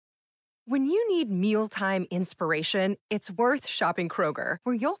When you need mealtime inspiration, it's worth shopping Kroger,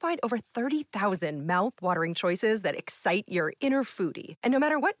 where you'll find over 30,000 mouth-watering choices that excite your inner foodie. And no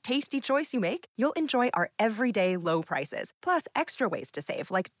matter what tasty choice you make, you'll enjoy our everyday low prices, plus extra ways to save,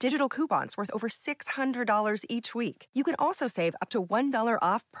 like digital coupons worth over $600 each week. You can also save up to $1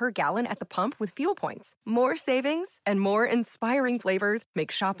 off per gallon at the pump with fuel points. More savings and more inspiring flavors make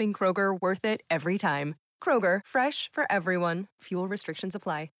shopping Kroger worth it every time. Kroger, fresh for everyone. Fuel restrictions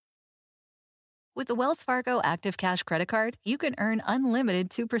apply. With the Wells Fargo Active Cash Credit Card, you can earn unlimited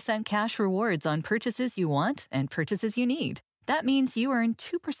 2% cash rewards on purchases you want and purchases you need. That means you earn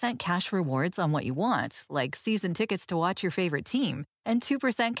 2% cash rewards on what you want, like season tickets to watch your favorite team, and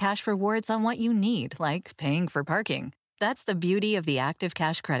 2% cash rewards on what you need, like paying for parking. That's the beauty of the Active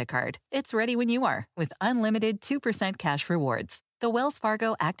Cash Credit Card. It's ready when you are, with unlimited 2% cash rewards. The Wells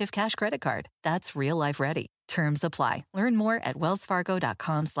Fargo Active Cash Credit Card. That's real life ready. Terms apply. Learn more at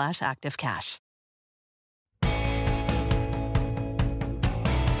wellsfargo.com/activecash.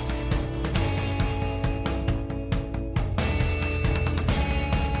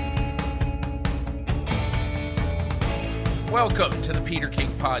 Welcome to the Peter King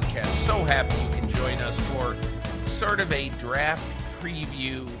Podcast. So happy you can join us for sort of a draft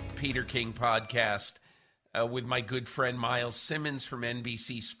preview Peter King podcast with my good friend Miles Simmons from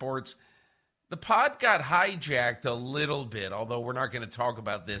NBC Sports. The pod got hijacked a little bit, although we're not going to talk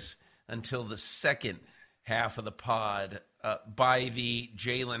about this until the second half of the pod, by the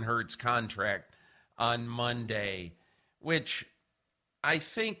Jalen Hurts contract on Monday, which I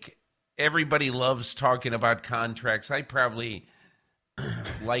think everybody loves talking about contracts. I probably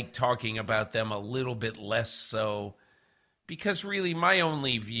like talking about them a little bit less so, because really my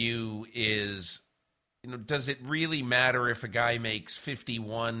only view is, does it really matter if a guy makes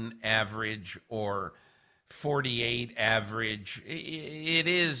 51 average or 48 average?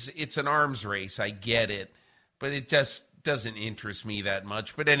 It's an arms race. I get it, but it just doesn't interest me that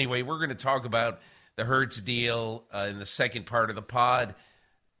much. But anyway, we're going to talk about the Hurts deal in the second part of the pod.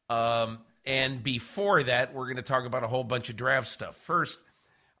 And before that, we're going to talk about a whole bunch of draft stuff. First,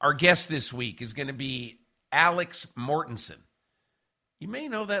 our guest this week is going to be Alex Mortensen. You may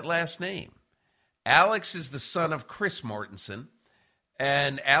know that last name. Alex is the son of Chris Mortensen,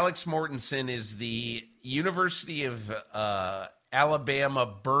 and Alex Mortensen is the University of Alabama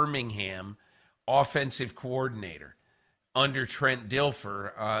Birmingham offensive coordinator under Trent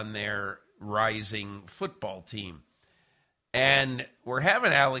Dilfer on their rising football team. And we're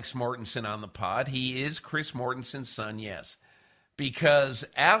having Alex Mortensen on the pod. He is Chris Mortensen's son, yes, because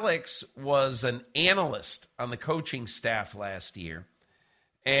Alex was an analyst on the coaching staff last year.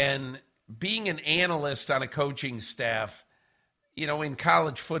 And being an analyst on a coaching staff, in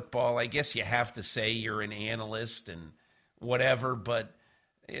college football, I guess you have to say you're an analyst and whatever. But,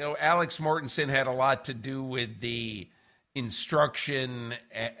 Alex Mortensen had a lot to do with the instruction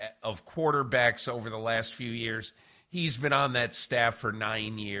of quarterbacks over the last few years. He's been on that staff for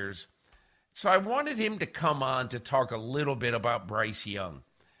 9 years. So I wanted him to come on to talk a little bit about Bryce Young.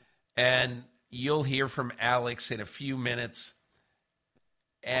 And you'll hear from Alex in a few minutes.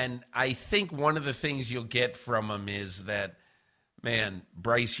 And I think one of the things you'll get from him is that, man,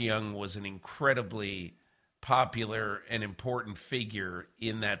 Bryce Young was an incredibly popular and important figure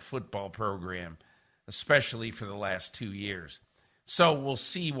in that football program, especially for the last 2 years. So we'll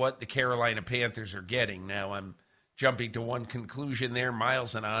see what the Carolina Panthers are getting. Now I'm jumping to one conclusion there.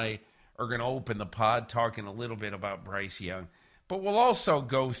 Miles and I are going to open the pod talking a little bit about Bryce Young. But we'll also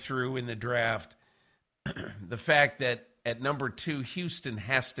go through in the draft the fact that at number 2, Houston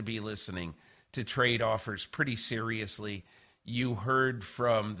has to be listening to trade offers pretty seriously. You heard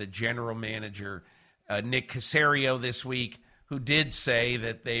from the general manager, Nick Caserio, this week, who did say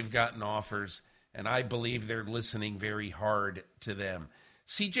that they've gotten offers, and I believe they're listening very hard to them.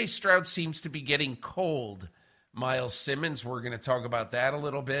 C.J. Stroud seems to be getting cold. Miles Simmons, we're going to talk about that a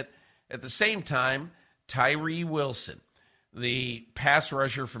little bit. At the same time, Tyree Wilson, the pass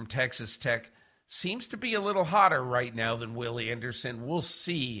rusher from Texas Tech, seems to be a little hotter right now than Will Anderson. We'll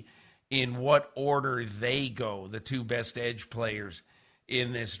see in what order they go, the two best edge players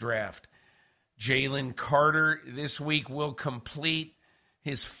in this draft. Jalen Carter this week will complete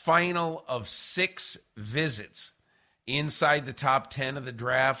his final of 6 visits inside the top 10 of the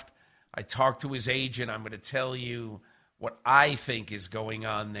draft. I talked to his agent. I'm going to tell you what I think is going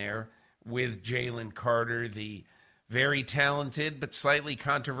on there with Jalen Carter, the very talented but slightly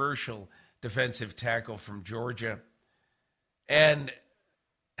controversial defensive tackle from Georgia. And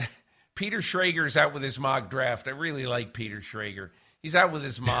Peter Schrager's out with his mock draft. I really like Peter Schrager. He's out with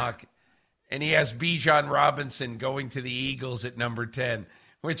his mock, and he has Bijan Robinson going to the Eagles at number 10.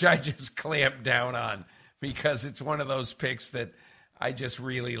 which I just clamped down on because it's one of those picks that I just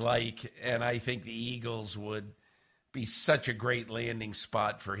really like, and I think the Eagles would be such a great landing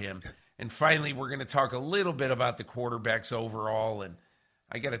spot for him. And finally, we're going to talk a little bit about the quarterbacks overall, and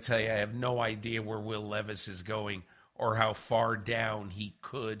I got to tell you, I have no idea where Will Levis is going or how far down he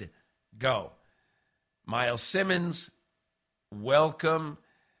could go. Miles Simmons, welcome.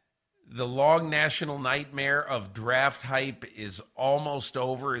 The long national nightmare of draft hype is almost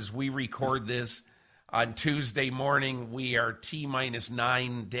over as we record this on Tuesday morning. We are T-minus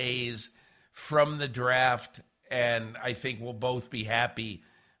 9 days from the draft, and I think we'll both be happy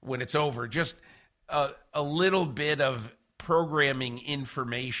when it's over. Just a little bit of programming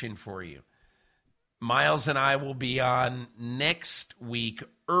information for you. Miles and I will be on next week,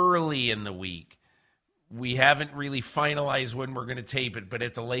 early in the week. We haven't really finalized when we're going to tape it, but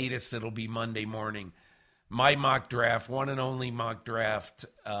at the latest, it'll be Monday morning. My mock draft, one and only mock draft,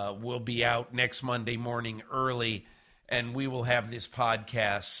 will be out next Monday morning early, and we will have this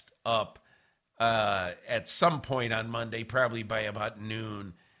podcast up at some point on Monday, probably by about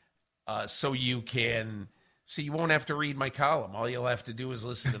noon, so you won't have to read my column. All you'll have to do is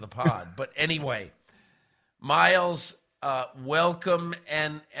listen to the pod. But anyway, Miles, welcome,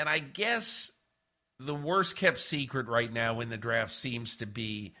 and I guess the worst-kept secret right now in the draft seems to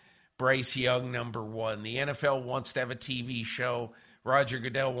be Bryce Young, number one. The NFL wants to have a TV show. Roger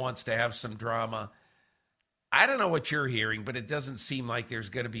Goodell wants to have some drama. I don't know what you're hearing, but it doesn't seem like there's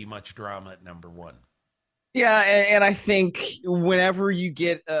going to be much drama at number one. Yeah, and I think whenever you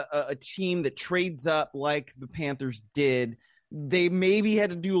get a team that trades up like the Panthers did, they maybe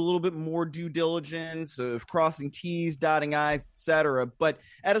had to do a little bit more due diligence of crossing T's, dotting I's, etc. But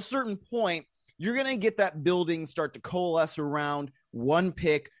at a certain point, you're going to get that building start to coalesce around one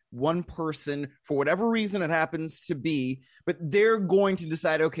pick, one person, for whatever reason it happens to be, but they're going to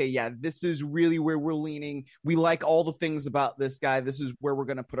decide, okay, yeah, this is really where we're leaning. We like all the things about this guy. This is where we're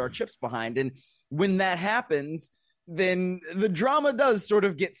going to put our chips behind. And when that happens, then the drama does sort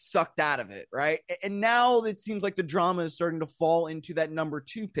of get sucked out of it, right? And now it seems like the drama is starting to fall into that number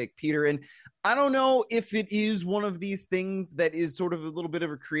two pick, Peter. And I don't know if it is one of these things that is sort of a little bit of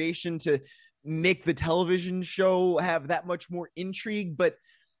a creation to make the television show have that much more intrigue, but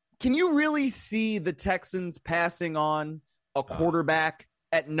can you really see the Texans passing on a quarterback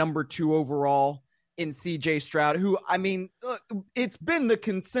at number 2 overall in CJ Stroud, who, I mean, it's been the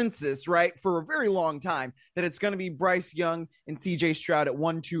consensus, right, for a very long time that it's going to be Bryce Young and CJ Stroud at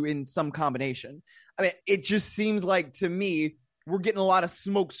 1-2 in some combination. I mean, it just seems like, to me, we're getting a lot of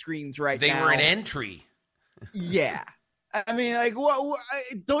smoke screens now. They were an entry. Yeah. I mean, like,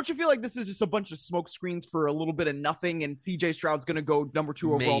 don't you feel like this is just a bunch of smoke screens for a little bit of nothing, and CJ Stroud's going to go number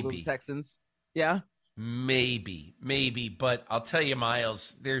 2 overall to the Texans? Yeah? Maybe. But I'll tell you,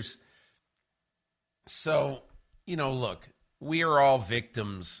 Miles, look, we are all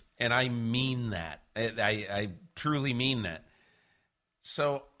victims, and I mean that. I truly mean that.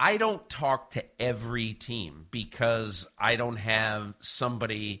 So I don't talk to every team because I don't have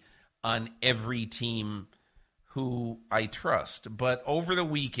somebody on every team who I trust. But over the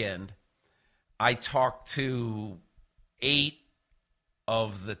weekend, I talked to 8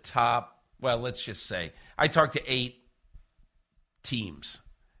 of the top, well, let's just say, I talked to 8 teams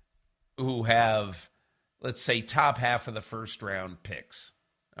who have, let's say, top half of the first round picks.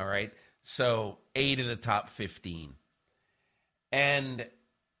 All right? So 8 of the top 15. And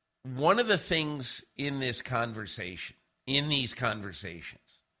one of the things in these conversations,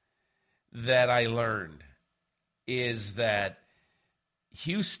 that I learned is that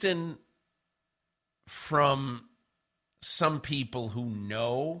Houston, from some people who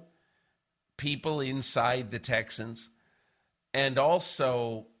know people inside the Texans, and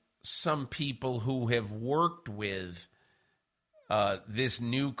also some people who have worked with this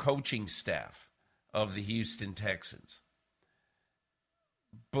new coaching staff of the Houston Texans,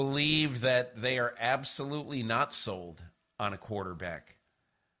 believe that they are absolutely not sold on a quarterback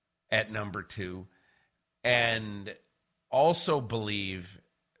at number 2. And also believe,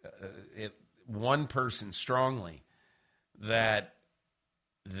 one person strongly, that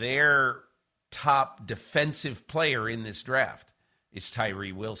their top defensive player in this draft is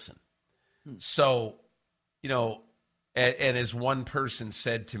Tyree Wilson. So, and as one person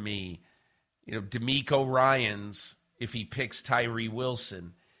said to me, DeMeco Ryans, if he picks Tyree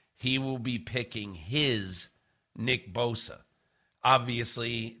Wilson, he will be picking his Nick Bosa.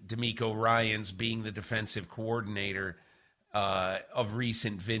 Obviously, DeMeco Ryans, being the defensive coordinator of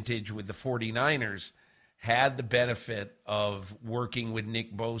recent vintage with the 49ers, had the benefit of working with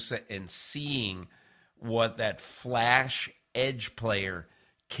Nick Bosa and seeing what that flash edge player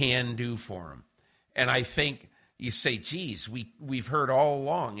can do for him. And I think you say, geez, we've heard all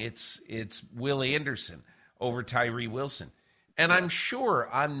along it's Will Anderson over Tyree Wilson. And I'm sure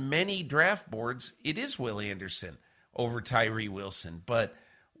on many draft boards it is Will Anderson over Tyree Wilson. But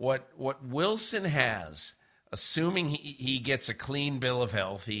what Wilson has, assuming he gets a clean bill of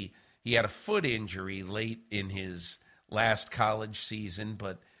health, he had a foot injury late in his last college season,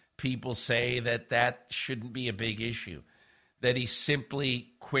 but people say that shouldn't be a big issue, that he's simply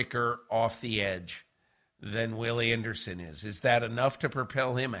quicker off the edge than Will Anderson is. Is that enough to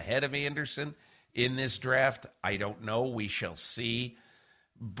propel him ahead of Anderson in this draft? I don't know. We shall see.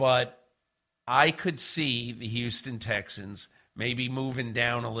 But I could see the Houston Texans maybe moving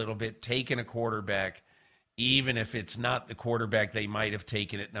down a little bit, taking a quarterback, even if it's not the quarterback they might have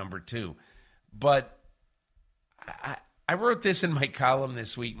taken at number 2. But I wrote this in my column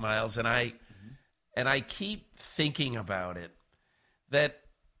this week, Miles, and I keep thinking about it, that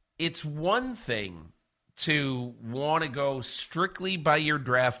it's one thing to want to go strictly by your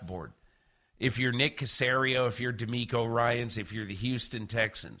draft board. If you're Nick Caserio, if you're DeMeco Ryans, if you're the Houston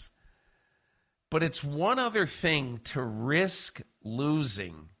Texans. But it's one other thing to risk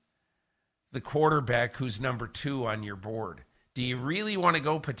losing the quarterback who's number 2 on your board. Do you really want to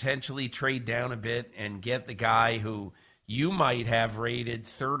go potentially trade down a bit and get the guy who you might have rated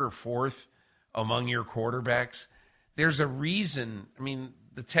 3rd or 4th among your quarterbacks? There's a reason. I mean,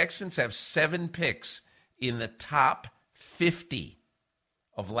 the Texans have 7 picks in the top 50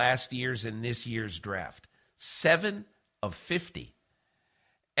 of last year's and this year's draft. 7 of 50.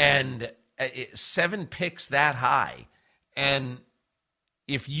 And 7 picks that high. And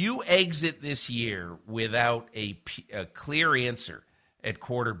if you exit this year without a clear answer at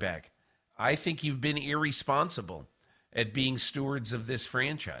quarterback, I think you've been irresponsible at being stewards of this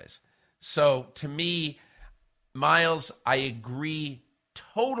franchise. So to me, Miles, I agree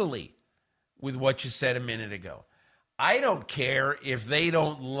totally with what you said a minute ago. I don't care if they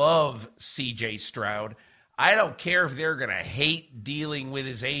don't love C.J. Stroud. I don't care if they're going to hate dealing with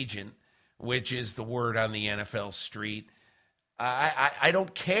his agent, which is the word on the NFL street. I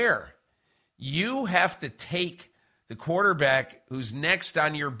don't care. You have to take the quarterback who's next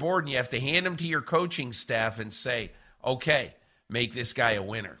on your board, and you have to hand him to your coaching staff and say, okay, make this guy a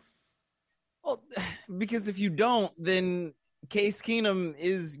winner. Well, because if you don't, then Case Keenum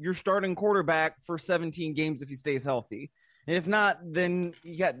is your starting quarterback for 17 games if he stays healthy. And if not, then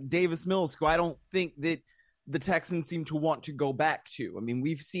you got Davis Mills, who I don't think that the Texans seem to want to go back to. I mean,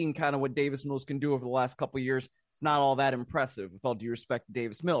 we've seen kind of what Davis Mills can do over the last couple of years. It's not all that impressive, with all due respect to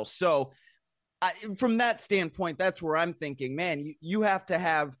Davis Mills. So from that standpoint, that's where I'm thinking, man, you have to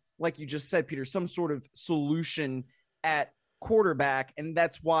have, like you just said, Peter, some sort of solution at quarterback. And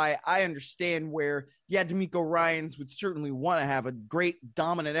that's why I understand where, DeMeco Ryans would certainly want to have a great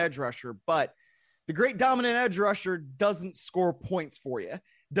dominant edge rusher, but the great dominant edge rusher doesn't score points for you,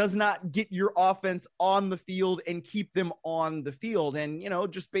 does not get your offense on the field and keep them on the field. And,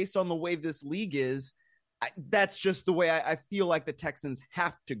 just based on the way this league is, that's just the way I feel like the Texans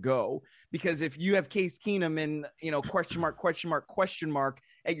have to go. Because if you have Case Keenum and, question mark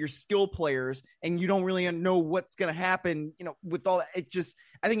at your skill players, and you don't really know what's going to happen, with all that,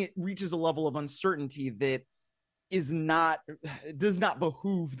 I think it reaches a level of uncertainty that does not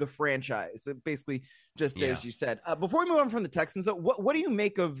behoove the franchise. Basically, just as you said. Before we move on from the Texans, though, what do you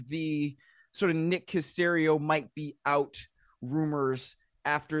make of the sort of Nick Caserio might be out rumors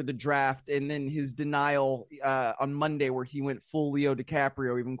after the draft, and then his denial on Monday where he went full Leo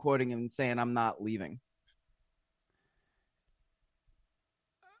DiCaprio, even quoting him and saying, "I'm not leaving"?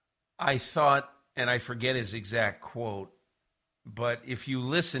 I thought, and I forget his exact quote, but if you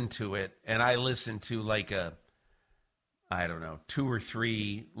listen to it, and I listened to like 2 or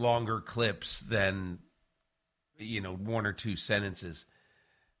 3 longer clips than, 1 or 2 sentences,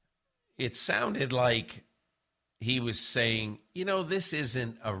 it sounded like he was saying, this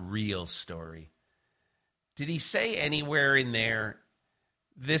isn't a real story. Did he say anywhere in there,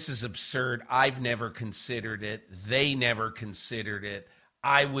 this is absurd, I've never considered it, they never considered it,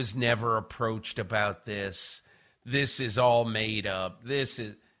 I was never approached about this is all made up,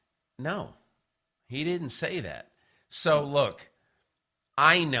 no, he didn't say that. So look,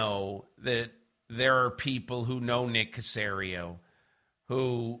 I know that there are people who know Nick Caserio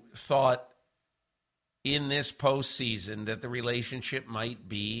who thought in this postseason that the relationship might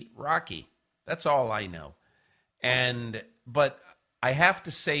be rocky. That's all I know. But I have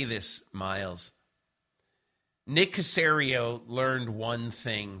to say this, Miles. Nick Caserio learned one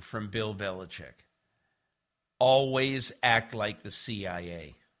thing from Bill Belichick. Always act like the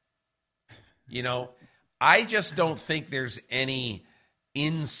CIA. I just don't think there's any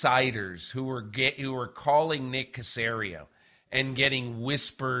insiders who were calling Nick Caserio and getting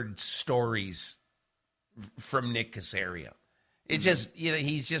whispered stories from Nick Caserio. It just,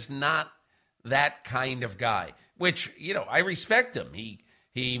 he's just not that kind of guy, which, I respect him.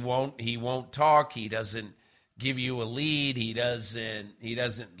 He won't talk. He doesn't give you a lead. He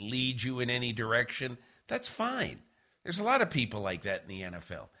doesn't lead you in any direction. That's fine. There's a lot of people like that in the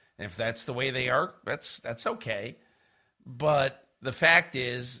NFL. And if that's the way they are, that's okay. But the fact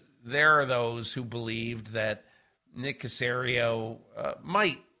is, there are those who believed that Nick Caserio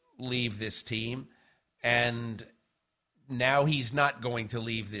might leave this team, and now he's not going to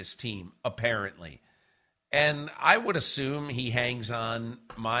leave this team, apparently. And I would assume he hangs on,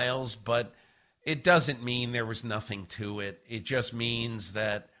 Miles, but it doesn't mean there was nothing to it. It just means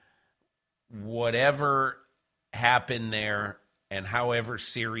that whatever happened there and however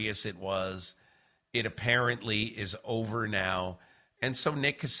serious it was, it apparently is over now. And so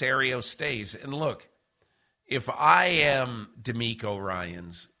Nick Caserio stays. And look, if I am D'Amico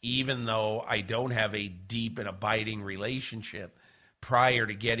Ryans, even though I don't have a deep and abiding relationship prior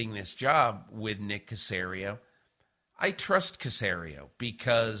to getting this job with Nick Caserio, I trust Caserio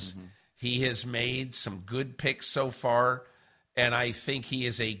because he has made some good picks so far, and I think he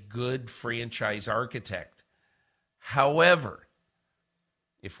is a good franchise architect. However,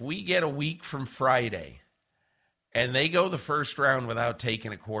 if we get a week from Friday and they go the first round without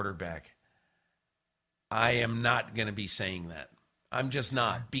taking a quarterback, I am not going to be saying that. I'm just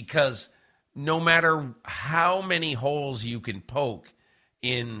not, because no matter how many holes you can poke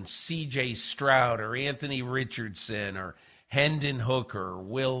in C.J. Stroud or Anthony Richardson or Hendon Hooker or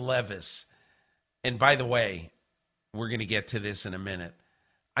Will Levis, and by the way, we're going to get to this in a minute,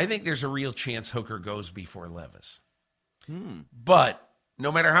 I think there's a real chance Hooker goes before Levis. But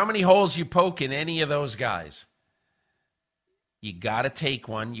no matter how many holes you poke in any of those guys, you got to take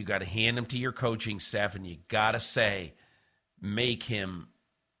one. You got to hand him to your coaching staff, and you got to say, make him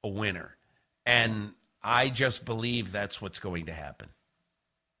a winner. And I just believe that's what's going to happen.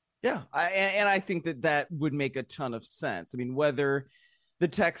 Yeah, I think that would make a ton of sense. I mean, whether the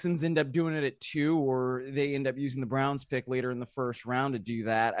Texans end up doing it at 2 or they end up using the Browns pick later in the first round to do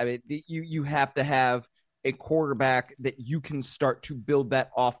that, I mean, you have to have a quarterback that you can start to build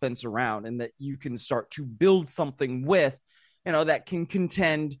that offense around and that you can start to build something with, that can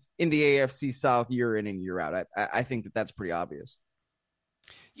contend in the AFC South year in and year out. I think that's pretty obvious.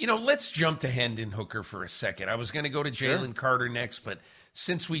 Let's jump to Hendon Hooker for a second. I was going to go to Jalen Carter next, but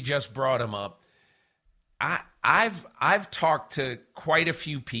since we just brought him up, I've talked to quite a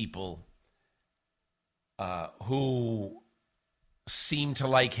few people who seem to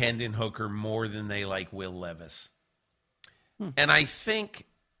like Hendon Hooker more than they like Will Levis. And I think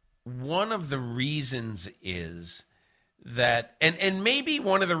one of the reasons is that, and maybe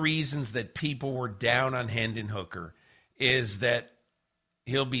one of the reasons that people were down on Hendon Hooker is that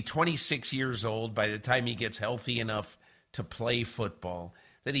he'll be 26 years old by the time he gets healthy enough to play football,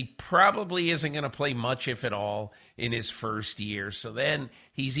 that he probably isn't going to play much, if at all, in his first year. So then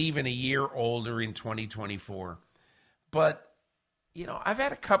he's even a year older in 2024. But, I've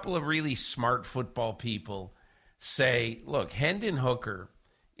had a couple of really smart football people say, look, Hendon Hooker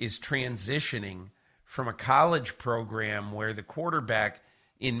is transitioning from a college program where the quarterback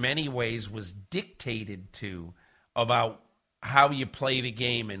in many ways was dictated to about how you play the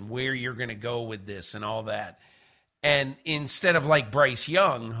game and where you're going to go with this and all that. And instead of like Bryce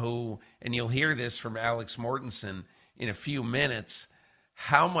Young, who, and you'll hear this from Alex Mortensen in a few minutes,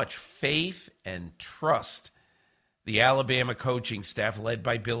 how much faith and trust the Alabama coaching staff, led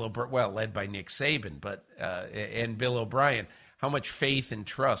by Nick Saban, and Bill O'Brien, how much faith and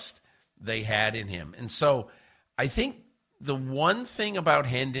trust they had in him. And so I think the one thing about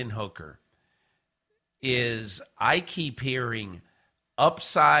Hendon Hooker is I keep hearing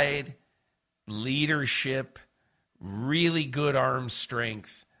upside, leadership, really good arm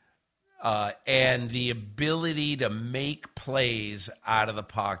strength, and the ability to make plays out of the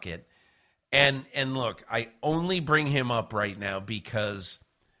pocket. And look, I only bring him up right now because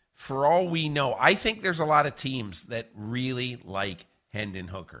for all we know, I think there's a lot of teams that really like Hendon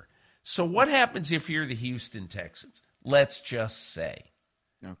Hooker. So what happens if you're the Houston Texans? Let's just say.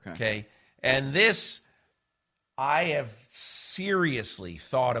 Okay. And this, I have seriously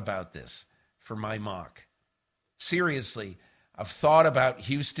thought about this for my mock. Seriously, I've thought about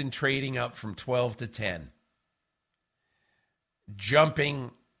Houston trading up from 12 to 10,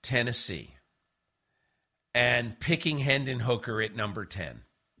 jumping Tennessee, and picking Hendon Hooker at number 10.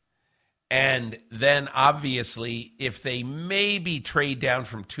 And then, obviously, if they maybe trade down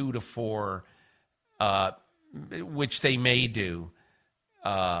from 2 to 4, which they may do,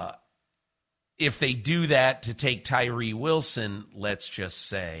 If they do that to take Tyree Wilson, let's just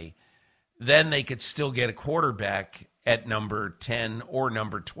say, then they could still get a quarterback at number 10 or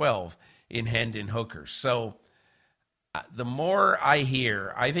number 12 in Hendon Hooker. So the more I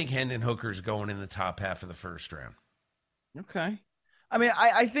hear, I think Hendon Hooker's going in the top half of the first round. Okay. I mean,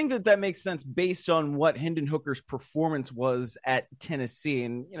 I think that makes sense based on what Hendon Hooker's performance was at Tennessee.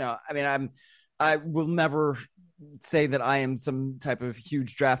 And, I mean, I will never say that I am some type of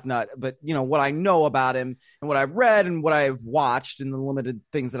huge draft nut, but what I know about him and what I've read and what I've watched and the limited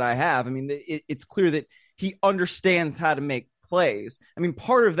things that I have, I mean, it's clear that he understands how to make plays. I mean,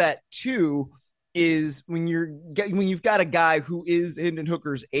 part of that too is when you've got a guy who is Hendon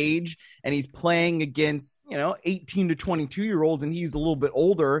Hooker's age and he's playing against 18 to 22-year-olds and he's a little bit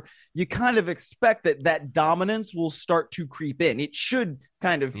older, you kind of expect that dominance will start to creep in. It should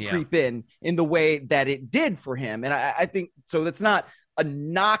kind of creep in the way that it did for him. And I think so. That's not a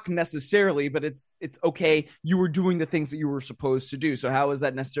knock necessarily, but it's okay. You were doing the things that you were supposed to do. So how is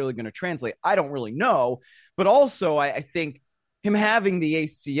that necessarily going to translate? I don't really know. But also I think him having the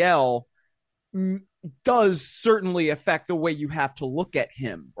ACL does certainly affect the way you have to look at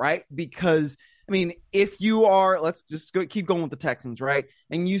him, right? Because, I mean, if you are, let's just keep going with the Texans, right?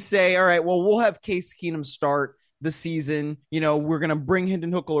 And you say, all right, well, we'll have Case Keenum start the season. We're going to bring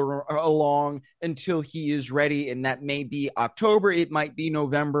Hendon Hooker along until he is ready. And that may be October. It might be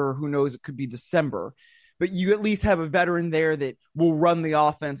November. Who knows? It could be December. But you at least have a veteran there that will run the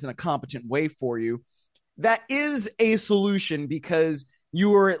offense in a competent way for you. That is a solution because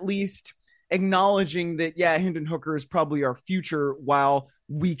you are at least acknowledging that, Hendon Hooker is probably our future while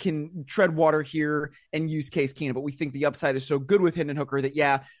we can tread water here and use Case Keenum. But we think the upside is so good with Hendon Hooker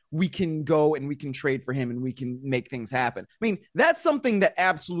that, we can go and we can trade for him and we can make things happen. I mean, that's something that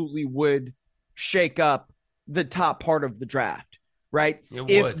absolutely would shake up the top part of the draft, right?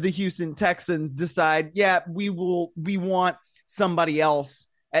 If the Houston Texans decide, we want somebody else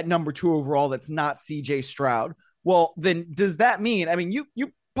at number 2 overall that's not CJ Stroud. Well, then does that mean, I mean,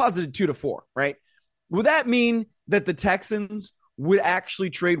 you posited 2 to 4, right? Would that mean that the Texans would actually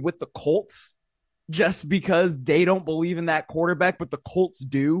trade with the Colts just because they don't believe in that quarterback, but the Colts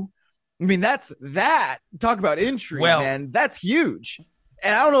do? I mean, talk about intrigue, man. That's huge.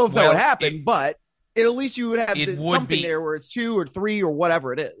 And I don't know if that would happen, but at least you would have something there where it's 2 or 3 or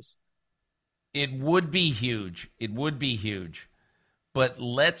whatever it is. It would be huge. It would be huge. But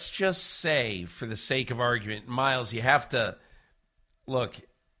let's just say, for the sake of argument, Miles, you have to look.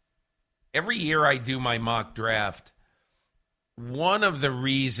 Every year I do my mock draft, one of the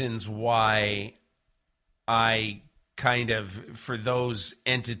reasons why I kind of, for those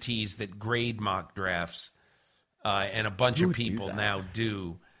entities that grade mock drafts, and a bunch of people now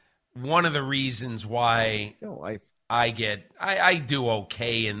do, one of the reasons why I do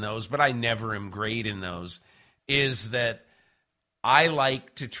okay in those, but I never am great in those, is that I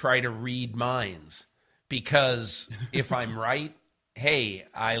like to try to read minds. Because if I'm right, hey,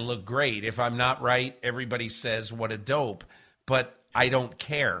 I look great. If I'm not right, everybody says, what a dope. But I don't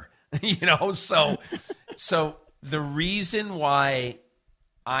care, So the reason why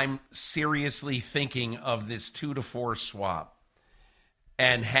I'm seriously thinking of this 2 to 4 swap,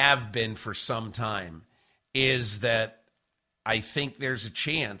 and have been for some time, is that I think there's a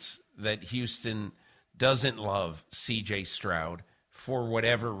chance that Houston doesn't love CJ Stroud for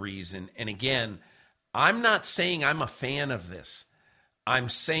whatever reason. And again, I'm not saying I'm a fan of this. I'm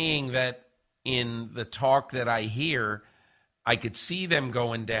saying that in the talk that I hear, I could see them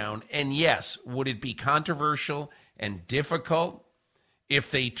going down. And yes, would it be controversial and difficult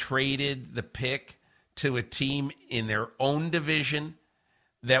if they traded the pick to a team in their own division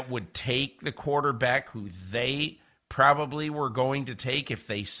that would take the quarterback who they probably were going to take if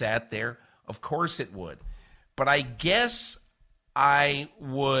they sat there? Of course it would. But I guess I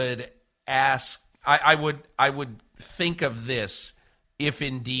would ask, I would think of this if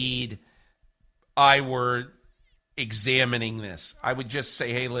indeed I were examining this. I would just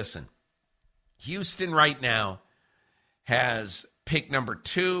say, hey, listen, Houston right now has pick number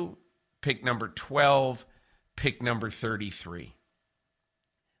 2, pick number 12, pick number 33.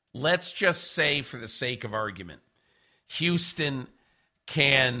 Let's just say, for the sake of argument, Houston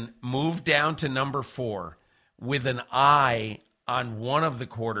can move down to number 4 with an eye on one of the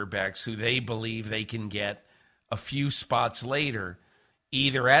quarterbacks who they believe they can get a few spots later,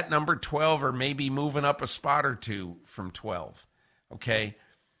 either at number 12 or maybe moving up a spot or 2 from 12, okay?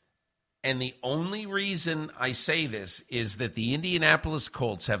 And the only reason I say this is that the Indianapolis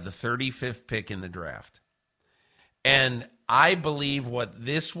Colts have the 35th pick in the draft. And I believe what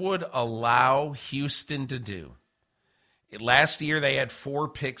this would allow Houston to do Last year, they had 4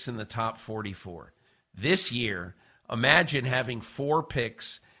 picks in the top 44. This year, imagine having 4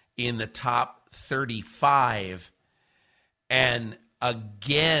 picks in the top 35 and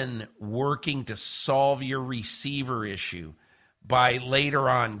again working to solve your receiver issue by later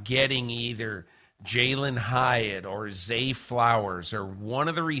on getting either Jalen Hyatt or Zay Flowers or one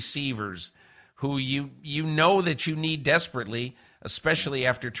of the receivers who you know that you need desperately, especially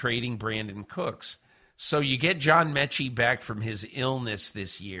after trading Brandon Cooks. So you get John Mechie back from his illness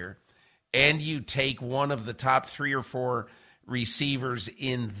this year, and you take one of the top 3 or 4 receivers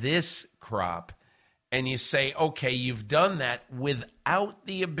in this crop, and you say, okay, you've done that without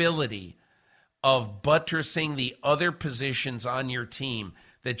the ability of buttressing the other positions on your team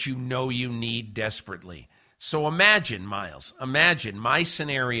that you know you need desperately. So imagine, Miles, my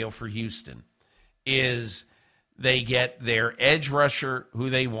scenario for Houston is they get their edge rusher who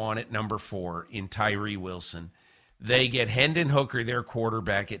they want at number 4 in Tyree Wilson. They get Hendon Hooker, their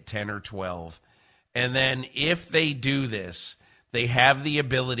quarterback, at 10 or 12. And then if they do this, they have the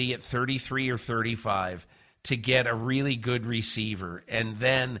ability at 33 or 35 to get a really good receiver and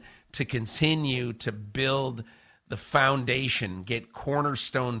then to continue to build the foundation, get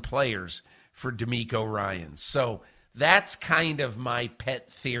cornerstone players for DeMeco Ryans. So that's kind of my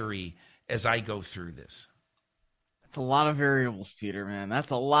pet theory as I go through this. That's a lot of variables, Peter, man.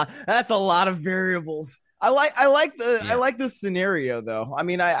 That's a lot of variables. I like the scenario though. I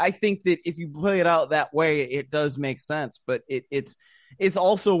mean, I think that if you play it out that way, it does make sense. But it's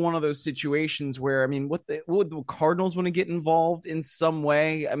also one of those situations where, I mean, would the Cardinals want to get involved in some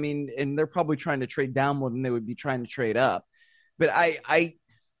way? I mean, and they're probably trying to trade down more than they would be trying to trade up. But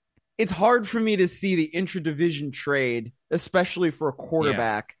it's hard for me to see the intra-division trade, especially for a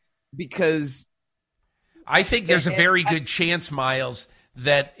quarterback, because I think there's a very good chance, Miles,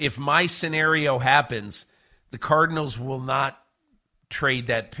 that if my scenario happens, the Cardinals will not trade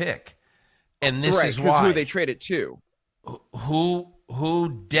that pick. And this is why. Who they trade it to.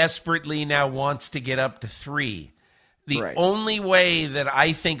 Who desperately now wants to get up to 3. The only way that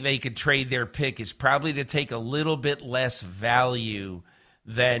I think they could trade their pick is probably to take a little bit less value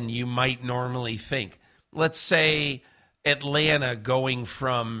than you might normally think. Let's say Atlanta going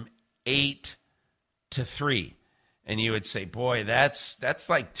from 8 to 3. And you would say, boy, that's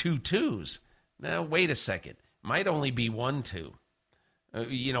like 2 2s. Now, wait a second. Might only be 1 2.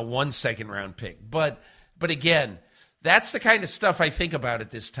 1 second round pick. But again, that's the kind of stuff I think about at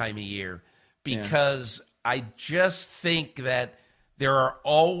this time of year because I just think that there are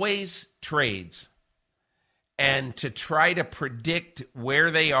always trades. And to try to predict where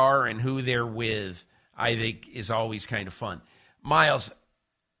they are and who they're with, I think is always kind of fun. Miles,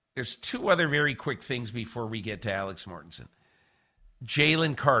 there's 2 other very quick things before we get to Alex Mortensen.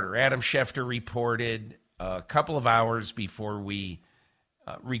 Jalen Carter. Adam Schefter reported a couple of hours before we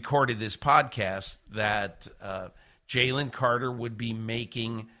recorded this podcast that Jalen Carter would be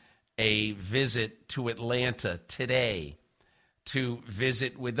making a visit to Atlanta today to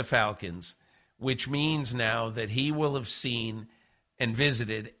visit with the Falcons, which means now that he will have seen and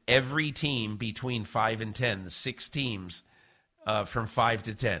visited every team between 5 and 10, the 6 teams from 5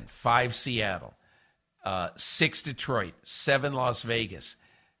 to 10. 5 Seattle, 6 Detroit, 7 Las Vegas,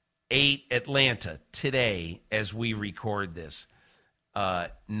 8 Atlanta today as we record this.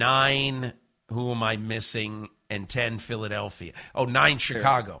 9, who am I missing? And 10 Philadelphia. 9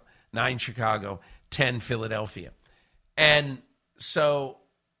 Chicago. 9 Chicago, 10 Philadelphia. And so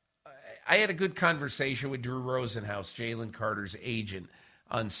I had a good conversation with Drew Rosenhaus, Jalen Carter's agent,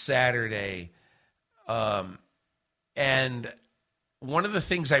 on Saturday. And one of the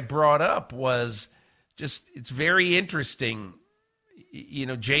things I brought up was just, it's very interesting.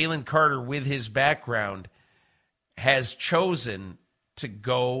 Jalen Carter, with his background, has chosen to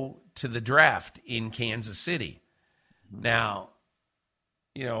go to the draft in Kansas City. Now,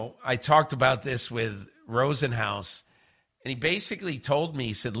 I talked about this with Rosenhaus, and he basically told me,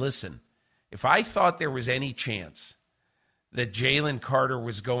 he said, listen, if I thought there was any chance that Jalen Carter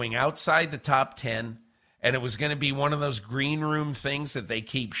was going outside the top 10 and it was going to be one of those green room things that they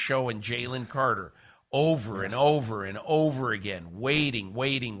keep showing Jalen Carter over and over and over again,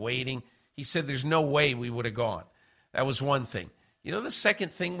 waiting, he said there's no way we would have gone. That was one thing. The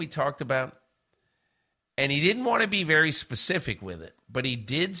second thing we talked about? And he didn't want to be very specific with it, but he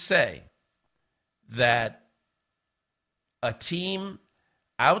did say that a team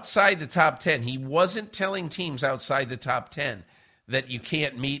outside the top 10, he wasn't telling teams outside the top 10 that you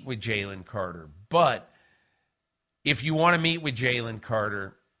can't meet with Jalen Carter. But if you want to meet with Jalen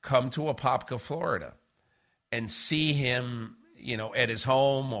Carter, come to Apopka, Florida, and see him, at his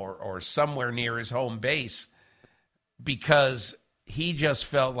home or somewhere near his home base. because he just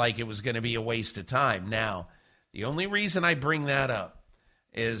felt like it was going to be a waste of time. Now, the only reason I bring that up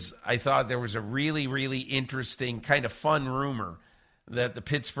is I thought there was a really, really interesting kind of fun rumor that the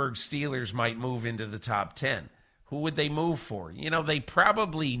Pittsburgh Steelers might move into the top 10. Who would they move for? They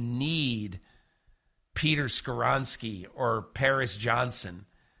probably need Peter Skoronski or Paris Johnson,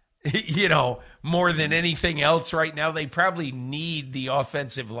 more than anything else right now. They probably need the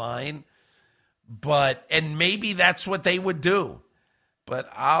offensive line, and maybe that's what they would do. But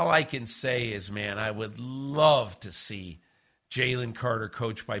all I can say is, man, I would love to see Jalen Carter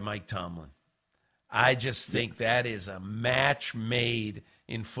coached by Mike Tomlin. I just think that is a match made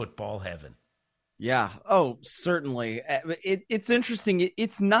in football heaven. Yeah. Oh, certainly. It's interesting.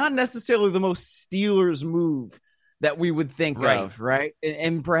 It's not necessarily the most Steelers move that we would think of, right?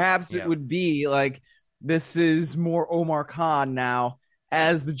 And perhaps it would be like, this is more Omar Khan now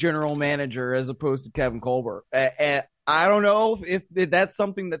as the general manager as opposed to Kevin Colbert. And I don't know if that's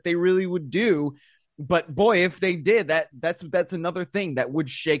something that they really would do, but boy, if they did, that's another thing that would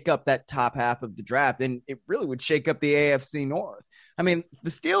shake up that top half of the draft, and it really would shake up the AFC North. I mean, the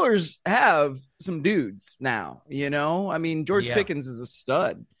Steelers have some dudes now, George Pickens is a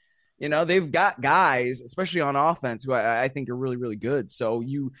stud. They've got guys, especially on offense, who I think are really, really good. So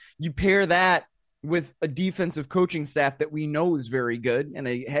you pair that with a defensive coaching staff that we know is very good and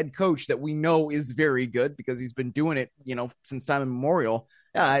a head coach that we know is very good because he's been doing it, since time immemorial.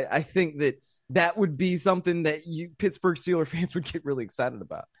 Yeah, I think that would be something that Pittsburgh Steelers fans would get really excited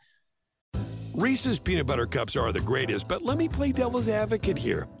about. Reese's peanut butter cups are the greatest, but let me play devil's advocate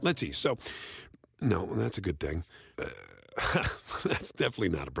here. Let's see. So, no, that's a good thing. That's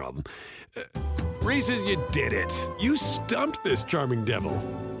definitely not a problem. Reese's, you did it. You stumped this charming devil.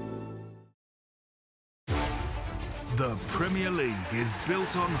 The Premier League is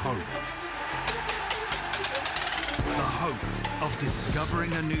built on hope. The hope of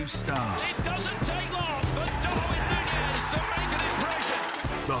discovering a new star. It doesn't take long for Darwin Núñez to make an impression.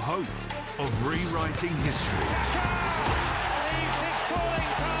 The hope of rewriting history.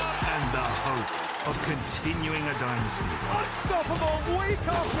 And the hope of continuing a dynasty. Unstoppable week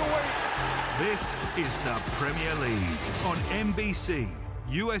after week. This is the Premier League on NBC,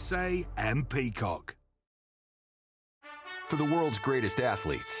 USA and Peacock. For the world's greatest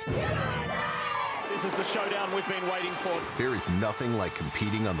athletes, This is the showdown we've been waiting for. there is nothing like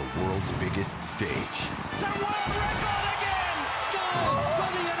competing on the world's biggest stage. It's a world record again! Goal for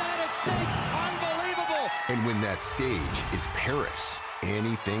the United States! Unbelievable! And when that stage is Paris,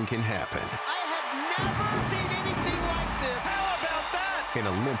 anything can happen. I have never seen anything like this! How about that? An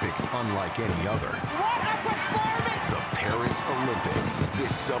Olympics unlike any other. What a performance! The Paris Olympics,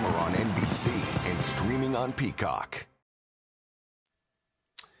 this summer on NBC and streaming on Peacock.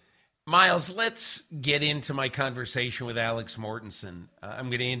 Miles, let's get into my conversation with Alex Mortensen. I'm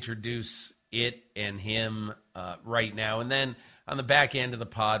going to introduce it and him right now. And then on the back end of the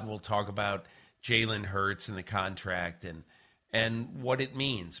pod, we'll talk about Jalen Hurts and the contract and what it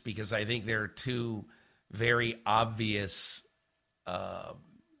means, because I think there are two very obvious,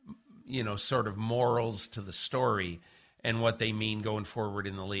 sort of morals to the story and what they mean going forward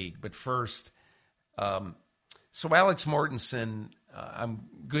in the league. But first, so Alex Mortensen, I'm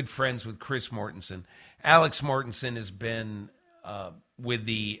good friends with Chris Mortensen. Alex Mortensen has been with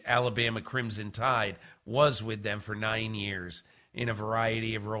the Alabama Crimson Tide, was with them for 9 years in a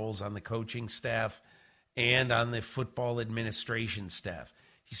variety of roles on the coaching staff and on the football administration staff.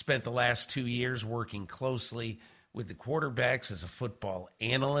 He spent the last 2 years working closely with the quarterbacks as a football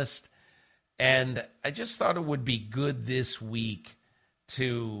analyst. And I just thought it would be good this week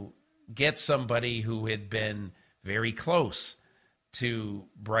to get somebody who had been very close to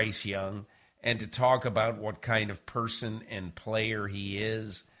Bryce Young and to talk about what kind of person and player he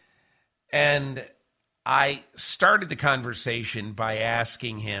is. And I started the conversation by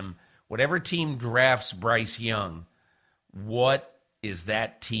asking him, whatever team drafts Bryce Young, what is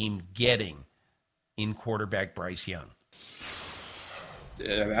that team getting in quarterback Bryce Young?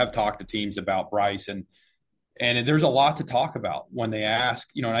 I've talked to teams about Bryce, and there's a lot to talk about when they ask,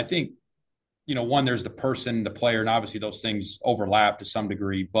 and I think, one, there's the person, the player, and obviously those things overlap to some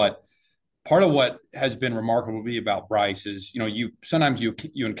degree. But part of what has been remarkable to me about Bryce is, sometimes you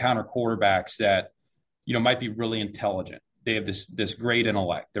encounter quarterbacks that, might be really intelligent. They have this great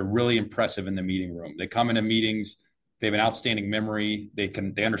intellect. They're really impressive in the meeting room. They come into meetings. They have an outstanding memory. They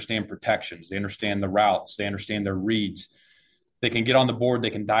understand protections. They understand the routes. They understand their reads. They can get on the board. They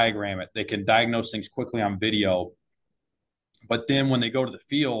can diagram it. They can diagnose things quickly on video. But then when they go to the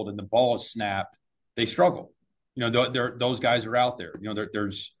field and the ball is snapped, they struggle. Those guys are out there.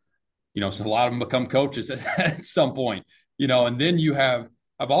 There's So a lot of them become coaches at some point, and then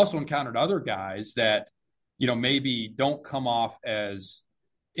I've also encountered other guys that, maybe don't come off as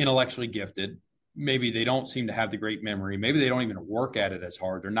intellectually gifted. Maybe they don't seem to have the great memory. Maybe they don't even work at it as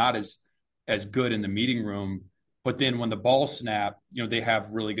hard. They're not as good in the meeting room. But then when the ball snap, they have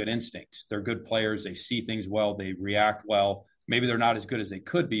really good instincts. They're good players. They see things well. They react well. Maybe they're not as good as they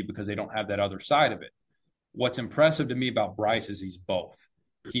could be because they don't have that other side of it. What's impressive to me about Bryce is he's both.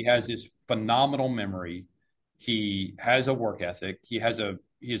 He has this phenomenal memory. He has a work ethic. He has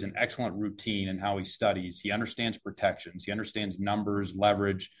an excellent routine in how he studies. He understands protections. He understands numbers,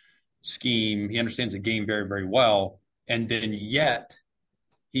 leverage, scheme. He understands the game very, very well. And then yet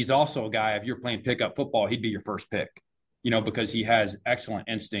he's also a guy, if you're playing pickup football, he'd be your first pick, because he has excellent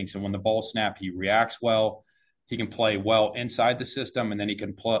instincts. And when the ball snapped, he reacts well. He can play well inside the system, and then he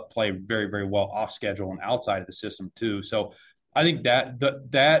can play very, very well off schedule and outside of the system too. So I think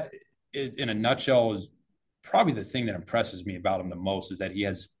that in a nutshell is probably the thing that impresses me about him the most, is that he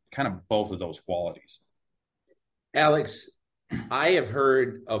has kind of both of those qualities. Alex, I have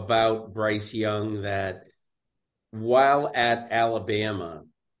heard about Bryce Young that while at Alabama,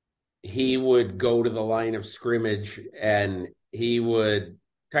 he would go to the line of scrimmage and he would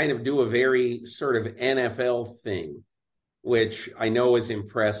kind of do a very sort of NFL thing, which I know has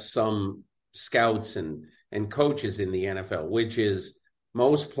impressed some scouts and coaches in the NFL, which is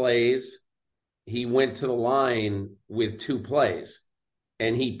most plays, he went to the line with 2 plays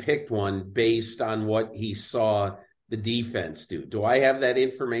and he picked one based on what he saw the defense do. Do I have that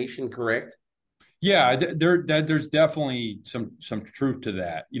information correct? Yeah, there's definitely some truth to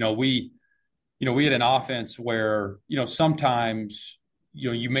that. We had an offense where, sometimes,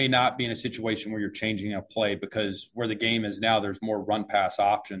 you may not be in a situation where you're changing a play, because where the game is now, there's more run pass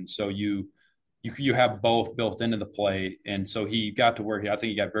options. So you have both built into the play. And so he got to where I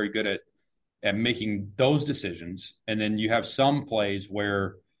think he got very good at making those decisions. And then you have some plays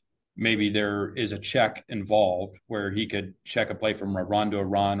where maybe there is a check involved, where he could check a play from a run to a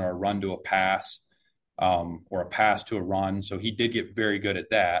run, or a run to a pass, or a pass to a run. So he did get very good at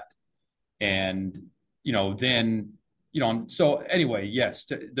that. And, so anyway, yes,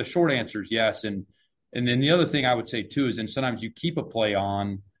 the short answer is yes. And then the other thing I would say too is, and sometimes you keep a play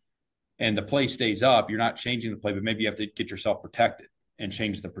on and the play stays up, you're not changing the play, but maybe you have to get yourself protected and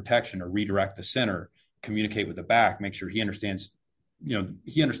change the protection, or redirect the center, communicate with the back, make sure he understands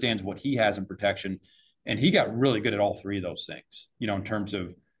what he has in protection. And he got really good at all 3 of those things, in terms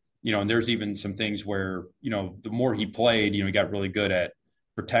of, and there's even some things where, the more he played, he got really good at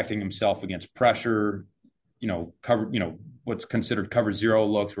protecting himself against pressure, cover, what's considered cover 0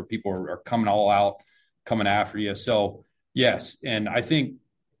 looks, where people are coming all out, coming after you. So yes. And I think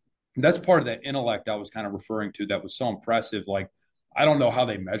that's part of that intellect I was kind of referring to that was so impressive. Like, I don't know how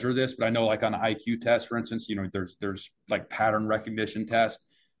they measure this, but I know, like on an IQ test, for instance, there's like pattern recognition test.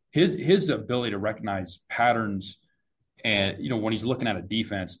 His ability to recognize patterns, and, when he's looking at a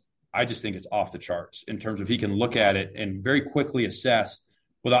defense, I just think it's off the charts in terms of he can look at it and very quickly assess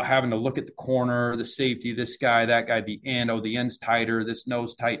without having to look at the corner, the safety, this guy, that guy, the end. Oh, the end's tighter. This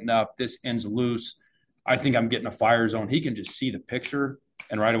nose tighten up. This end's loose. I think I'm getting a fire zone. He can just see the picture,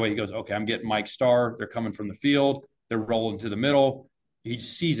 and right away he goes, okay, I'm getting Mike Starr. They're coming from the field. They're rolling to the middle. He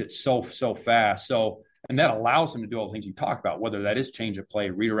sees it so fast. So, and that allows him to do all the things you talk about, whether that is change of play,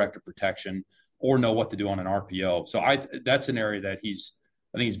 redirect or protection, or know what to do on an RPO. So that's an area that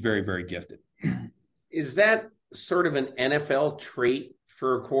I think he's very, very gifted. Is that sort of an NFL trait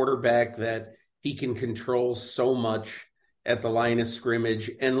for a quarterback, that he can control so much at the line of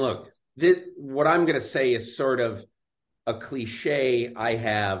scrimmage? And look, what I'm going to say is sort of a cliche I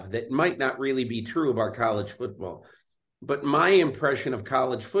have that might not really be true about college football. But my impression of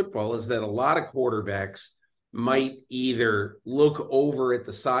college football is that a lot of quarterbacks might either look over at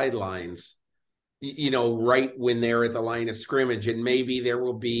the sidelines, right when they're at the line of scrimmage, and maybe there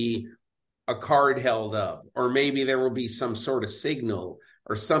will be a card held up, or maybe there will be some sort of signal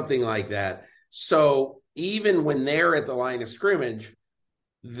or something like that. So even when they're at the line of scrimmage,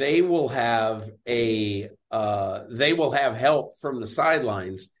 they will have help from the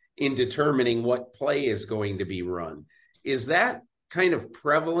sidelines in determining what play is going to be run. Is that kind of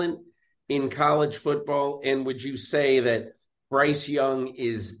prevalent in college football? And would you say that Bryce Young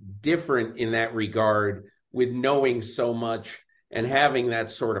is different in that regard, with knowing so much and having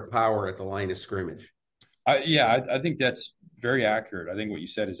that sort of power at the line of scrimmage? I think that's very accurate. I think what you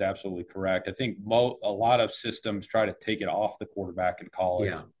said is absolutely correct. I think a lot of systems try to take it off the quarterback in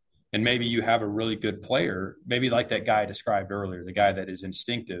college. Yeah. And maybe you have a really good player, maybe like that guy I described earlier, the guy that is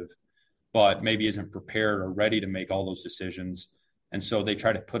instinctive, but maybe isn't prepared or ready to make all those decisions. And so they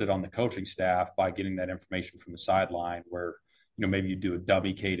try to put it on the coaching staff by getting that information from the sideline where, maybe you do a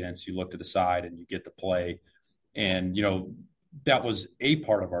dummy cadence, you look to the side and you get the play. And, that was a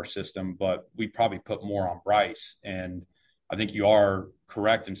part of our system, but we probably put more on Bryce. And I think you are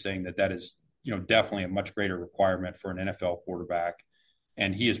correct in saying that is, definitely a much greater requirement for an NFL quarterback.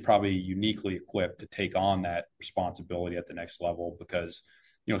 And he is probably uniquely equipped to take on that responsibility at the next level because,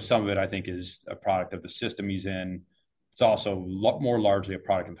 some of it I think is a product of the system he's in. It's also more largely a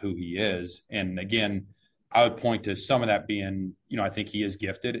product of who he is. And again, I would point to some of that being, I think he is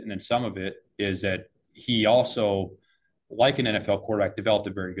gifted. And then some of it is that he also, like an NFL quarterback, developed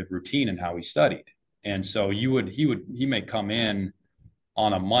a very good routine in how he studied. And so he may come in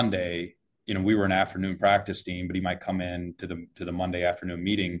on a Monday, we were an afternoon practice team, but he might come in to the Monday afternoon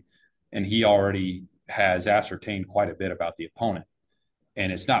meeting and he already has ascertained quite a bit about the opponent.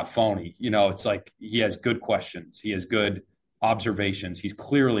 And it's not phony, it's like he has good questions. He has good observations. He's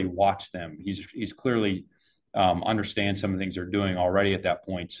clearly watched them. He's clearly understands some of the things they're doing already at that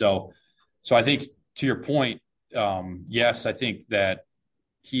point. So I think to your point, yes, I think that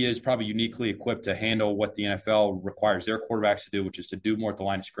he is probably uniquely equipped to handle what the NFL requires their quarterbacks to do, which is to do more at the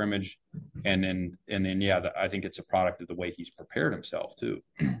line of scrimmage. And then, I think it's a product of the way he's prepared himself too.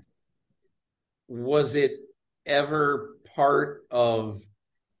 Was it ever part of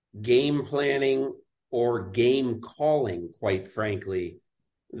game planning or game calling, quite frankly,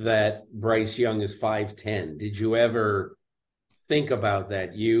 that Bryce Young is 5'10"? Did you ever think about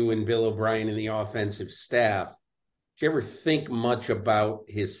that? You and Bill O'Brien and the offensive staff, did you ever think much about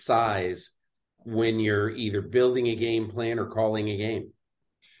his size when you're either building a game plan or calling a game?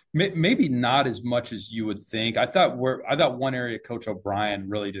 Maybe not as much as you would think. I thought one area Coach O'Brien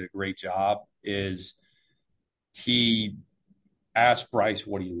really did a great job is he asked Bryce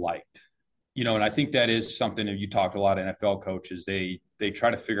what he liked. And I think that is something that you talk to a lot of NFL coaches, they try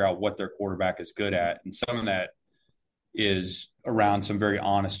to figure out what their quarterback is good at. And some of that is around some very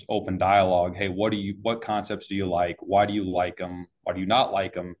honest, open dialogue. Hey, what concepts do you like? Why do you like them? Why do you not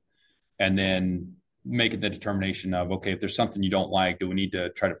like them? And then making the determination of, okay, if there's something you don't like, do we need to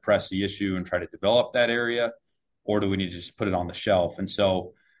try to press the issue and try to develop that area? Or do we need to just put it on the shelf? And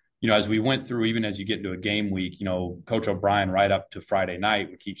so, as we went through, even as you get into a game week, Coach O'Brien right up to Friday night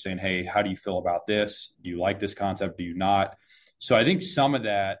would keep saying, hey, how do you feel about this? Do you like this concept? Do you not? So I think some of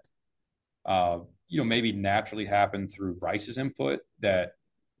that, maybe naturally happened through Bryce's input that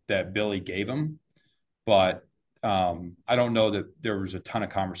Billy gave him. But I don't know that there was a ton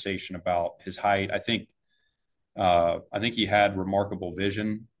of conversation about his height. I think he had remarkable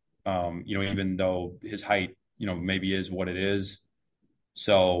vision, even though his height, maybe is what it is.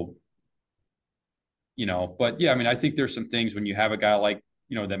 So, but yeah, I think there's some things when you have a guy like,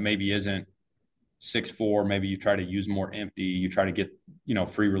 that maybe isn't 6'4", maybe you try to use more empty, you try to get,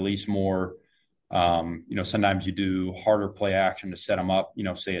 free release more. Sometimes you do harder play action to set them up,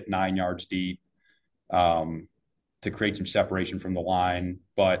 say at 9 yards deep, to create some separation from the line.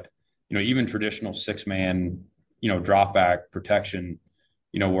 But, even traditional 6-man, drop back protection,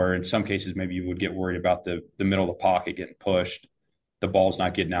 where in some cases maybe you would get worried about the middle of the pocket getting pushed, the ball's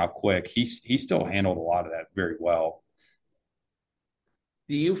not getting out quick. He still handled a lot of that very well.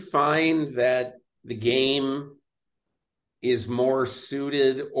 Do you find that the game is more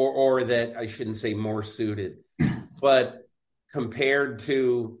suited, or that I shouldn't say more suited, but compared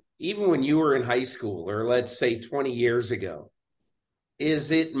to even when you were in high school, or let's say 20 years ago, is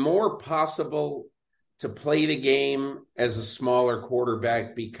it more possible to play the game as a smaller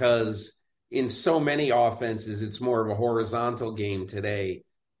quarterback? Because in so many offenses, it's more of a horizontal game today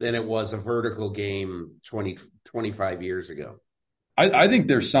than it was a vertical game 25 years ago. I think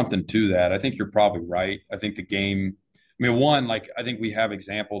there's something to that. I think you're probably right. I think the game, I think we have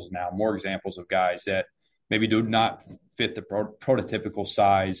more examples of guys that maybe do not fit the prototypical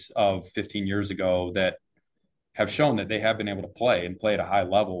size of 15 years ago that have shown that they have been able to play at a high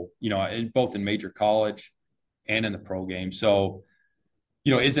level, both in major college and in the pro game. So,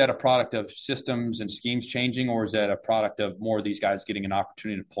 is that a product of systems and schemes changing, or is that a product of more of these guys getting an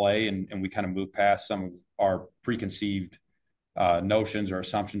opportunity to play and we kind of move past some of our preconceived notions or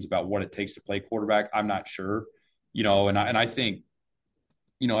assumptions about what it takes to play quarterback? I'm not sure, and I think,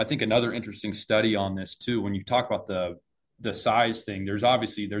 I think another interesting study on this too, when you talk about the size thing, there's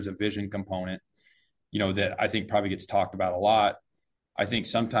a vision component, that I think probably gets talked about a lot. I think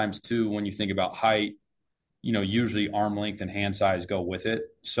sometimes too, when you think about height, usually arm length and hand size go with it.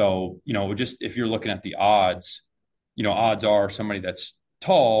 So, just if you're looking at the odds, odds are somebody that's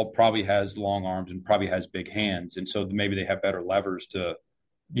tall probably has long arms and probably has big hands. And so maybe they have better levers to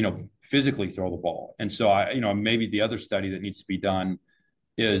physically throw the ball. And so maybe the other study that needs to be done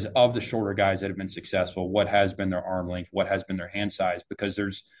is of the shorter guys that have been successful, what has been their arm length, what has been their hand size, because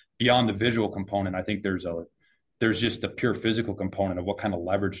there's beyond the visual component. I think there's just a pure physical component of what kind of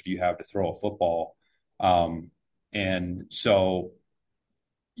leverage do you have to throw a football. And so,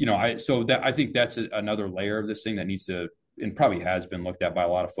 I think that's another layer of this thing that needs to, and probably has been looked at by a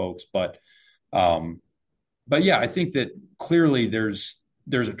lot of folks, but yeah, I think that clearly there's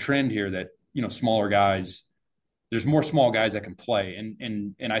a trend here that, smaller guys, there's more small guys that can play.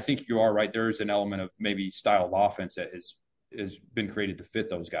 And I think you are right. There is an element of maybe style of offense that has been created to fit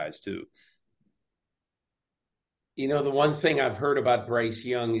those guys too. The one thing I've heard about Bryce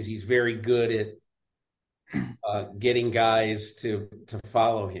Young is he's very good at getting guys to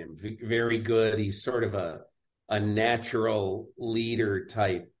follow him. Very good. He's sort of a natural leader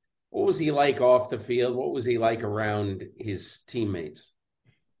type. What was he like off the field? What was he like around his teammates?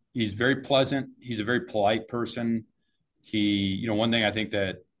 He's very pleasant. He's a very polite person. One thing I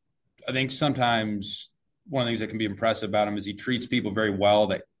think sometimes one of the things that can be impressive about him is he treats people very well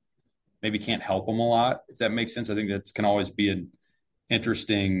that maybe can't help him a lot, if that makes sense. I think that can always be an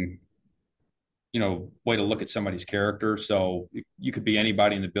interesting, way to look at somebody's character. So you could be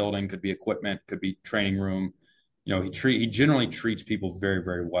anybody in the building, could be equipment, could be training room. He generally treats people very,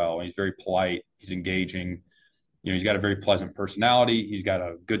 very well. He's very polite. He's engaging. He's got a very pleasant personality. He's got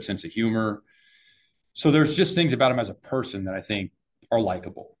a good sense of humor. So there's just things about him as a person that I think are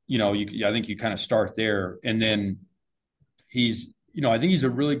likable. I think you kind of start there, and then I think he's a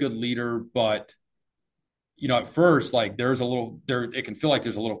really good leader, but at first, like it can feel like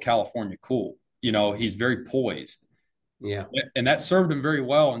there's a little California cool. He's very poised. Yeah. And that served him very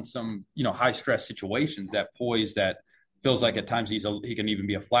well in some, high stress situations, that poise that feels like at times he can even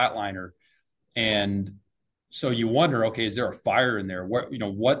be a flatliner. And so you wonder, okay, is there a fire in there?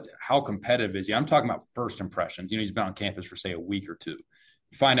 How competitive is he? I'm talking about first impressions. He's been on campus for, say, a week or two.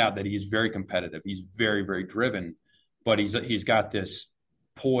 You find out that he's very competitive. He's very, very driven, but he's got this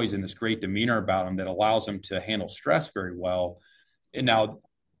poise and this great demeanor about him that allows him to handle stress very well. And now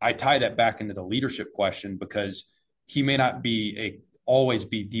I tie that back into the leadership question, because he may not always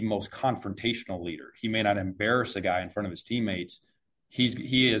be the most confrontational leader. He may not embarrass a guy in front of his teammates.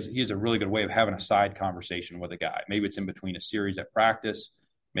 He has a really good way of having a side conversation with a guy. Maybe it's in between a series at practice.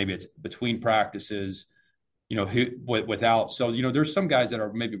 Maybe it's between practices, So, there's some guys that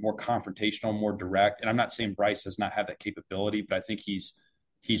are maybe more confrontational, more direct. And I'm not saying Bryce does not have that capability, but I think he's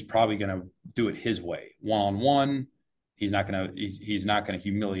probably going to do it his way, one-on-one. He's not going to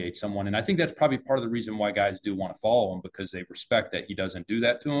humiliate someone. And I think that's probably part of the reason why guys do want to follow him, because they respect that he doesn't do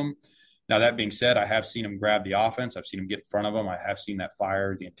that to them. Now, that being said, I have seen him grab the offense. I've seen him get in front of him. I have seen that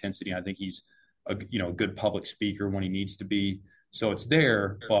fire, the intensity. I think he's a good public speaker when he needs to be. So it's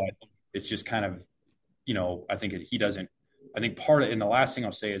there, but it's just kind of, I think and the last thing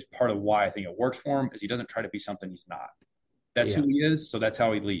I'll say is part of why I think it works for him is he doesn't try to be something he's not. That's who he is. So that's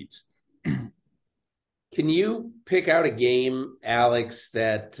how he leads. Can you pick out a game, Alex,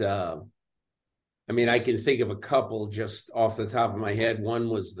 that I can think of a couple just off the top of my head. One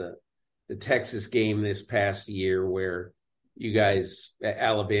was the Texas game this past year where you guys,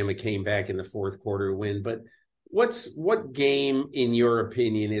 Alabama, came back in the fourth quarter to win. But what game, in your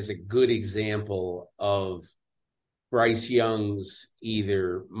opinion, is a good example of Bryce Young's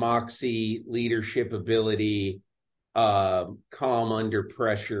either moxie, leadership ability, calm under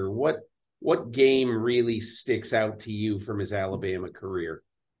pressure? What game really sticks out to you from his Alabama career?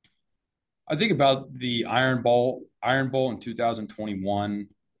 I think about the Iron Bowl in 2021.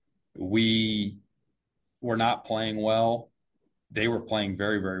 We were not playing well. They were playing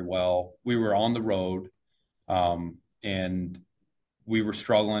very, very well. We were on the road, and we were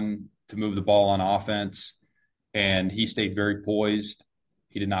struggling to move the ball on offense. And he stayed very poised.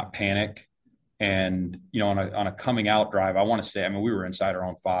 He did not panic. And, on a coming out drive, I want to say, we were inside our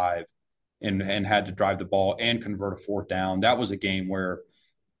own 5 and had to drive the ball and convert a fourth down. That was a game where,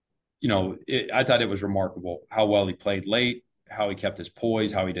 I thought it was remarkable how well he played late, how he kept his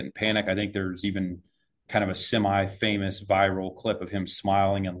poise, how he didn't panic. I think there's even kind of a semi-famous viral clip of him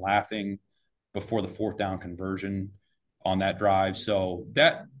smiling and laughing before the fourth down conversion on that drive. So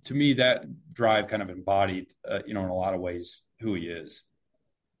that, to me, that drive kind of embodied, in a lot of ways who he is.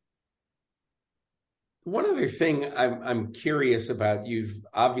 One other thing I'm curious about, you've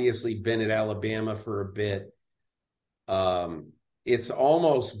obviously been at Alabama for a bit. It's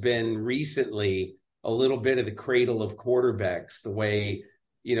almost been recently a little bit of the cradle of quarterbacks, the way,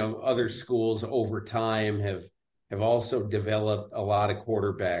 other schools over time have also developed a lot of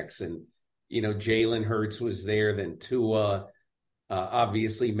quarterbacks. And, Jalen Hurts was there, then Tua.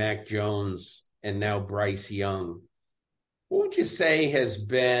 obviously Mac Jones, and now Bryce Young. What would you say has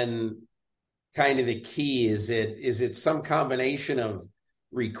been kind of the key? Is it some combination of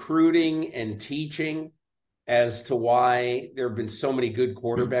recruiting and teaching as to why there have been so many good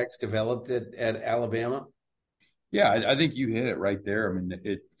quarterbacks developed at Alabama? Yeah, I think you hit it right there. I mean,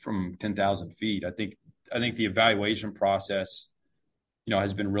 it from 10,000 feet. I think the evaluation process,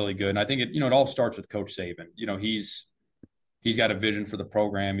 has been really good. And I think it all starts with Coach Saban. He's got a vision for the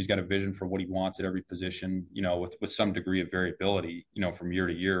program. He's got a vision for what he wants at every position, with some degree of variability, from year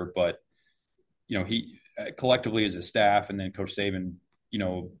to year. But, he collectively as a staff, and then Coach Saban,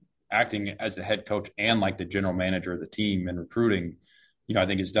 acting as the head coach and like the general manager of the team and recruiting, I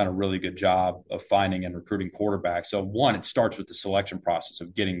think has done a really good job of finding and recruiting quarterbacks. So one, it starts with the selection process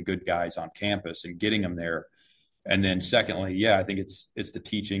of getting good guys on campus and getting them there. And then secondly, I think it's the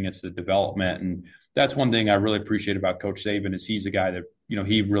teaching, it's the development. And that's one thing I really appreciate about Coach Saban is he's a guy that,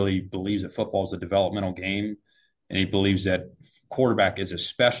 he really believes that football is a developmental game. And he believes that quarterback is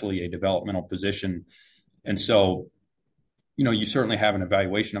especially a developmental position. And so, you certainly have an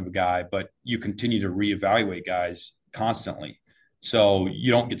evaluation of a guy, but you continue to reevaluate guys constantly. So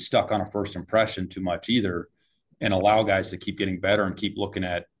you don't get stuck on a first impression too much either, and allow guys to keep getting better and keep looking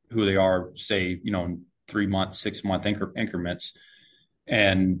at who they are, say, in 3 month, 6 month increments.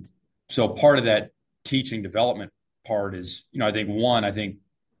 And so part of that teaching development part is, I think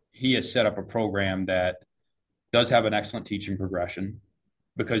he has set up a program that does have an excellent teaching progression,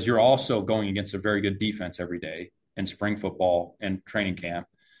 because you're also going against a very good defense every day in spring football and training camp.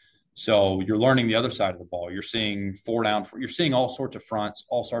 So you're learning the other side of the ball. You're seeing you're seeing all sorts of fronts,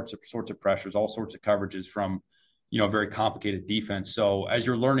 all sorts of pressures, all sorts of coverages from, a very complicated defense. So as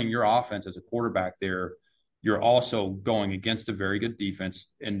you're learning your offense as a quarterback there, you're also going against a very good defense.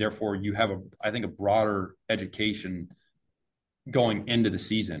 And therefore you have a broader education going into the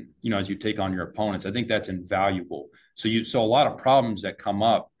season, as you take on your opponents. I think that's invaluable. So a lot of problems that come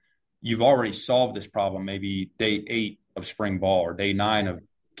up, you've already solved this problem, maybe day 8 of spring ball or day 9 of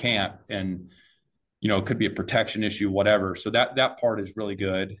camp, and it could be a protection issue, whatever. So that part is really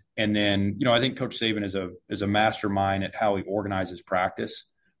good. And then I think Coach Saban is a mastermind at how he organizes practice.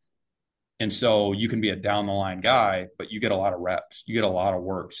 And so you can be a down the line guy, but you get a lot of reps, you get a lot of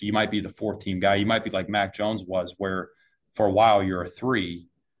work. So you might be the 4th team guy, you might be like Mac Jones was, where for a while you're a 3,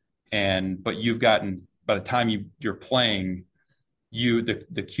 but you've gotten, by the time you're playing,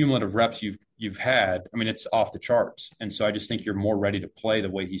 the cumulative reps you've had, I mean, it's off the charts. And so I just think you're more ready to play the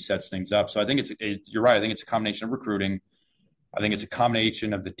way he sets things up. So I think you're right. I think it's a combination of recruiting. I think it's a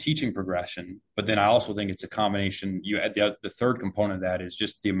combination of the teaching progression, but then I also think it's a combination. The third component of that is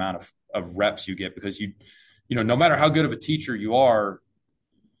just the amount of reps you get, because no matter how good of a teacher you are,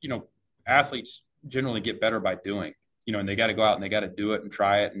 athletes generally get better by doing, and they got to go out and they got to do it and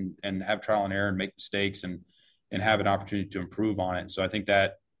try it and have trial and error and make mistakes and have an opportunity to improve on it. So I think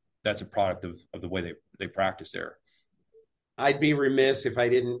that's a product of the way they practice there. I'd be remiss if I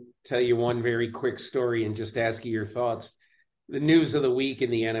didn't tell you one very quick story and just ask you your thoughts. The news of the week in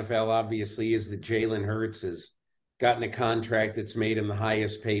the NFL, obviously, is that Jalen Hurts has gotten a contract that's made him the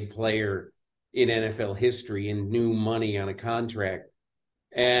highest paid player in NFL history, and new money on a contract.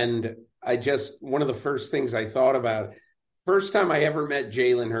 And one of the first things I thought about, first time I ever met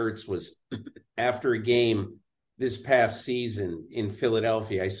Jalen Hurts was after a game this past season in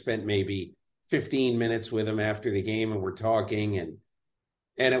Philadelphia. I spent maybe 15 minutes with him after the game, and we're talking. And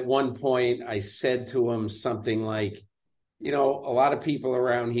at one point I said to him something like, a lot of people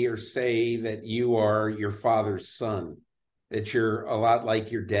around here say that you are your father's son, that you're a lot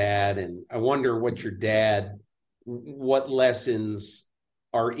like your dad. And I wonder what lessons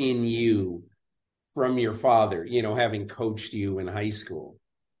are in you from your father, having coached you in high school.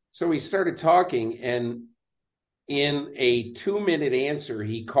 So we started talking, and in a 2-minute answer,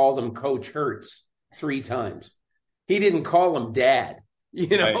 he called him Coach Hurts 3 times. He didn't call him Dad.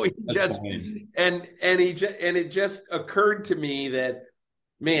 Right. It just occurred to me that,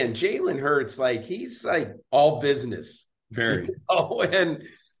 man, Jalen Hurts, he's all business. Very.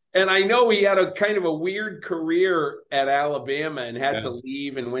 And I know he had a kind of a weird career at Alabama and had to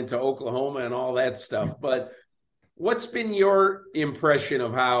leave and went to Oklahoma and all that stuff. But what's been your impression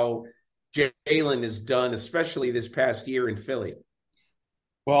of how Jalen has done, especially this past year in Philly?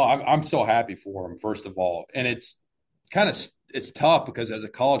 Well, I'm so happy for him, first of all. And it's tough because as a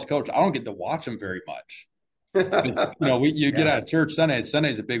college coach, I don't get to watch him very much. You get out of church Sunday.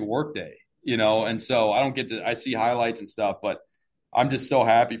 Sunday's a big work day, and so I don't get to – I see highlights and stuff, but I'm just so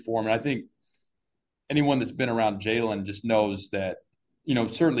happy for him. And I think anyone that's been around Jalen just knows that,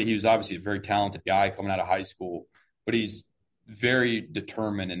 certainly he was obviously a very talented guy coming out of high school, but he's very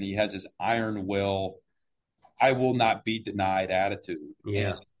determined, and he has this iron will. I will not be denied attitude.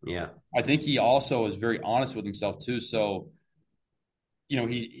 Yeah. And yeah. I think he also is very honest with himself too. So,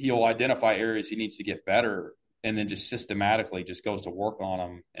 he'll identify areas he needs to get better, and then just systematically just goes to work on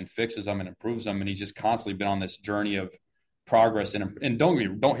them and fixes them and improves them. And he's just constantly been on this journey of progress. And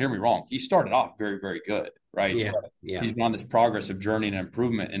don't hear me wrong. He started off very, very good, right? Yeah. Yeah. He's been on this progressive journey and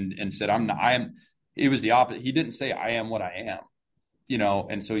improvement, and said, he was the opposite. He didn't say, I am what I am.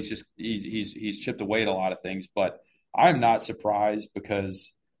 And so he's chipped away at a lot of things, but I'm not surprised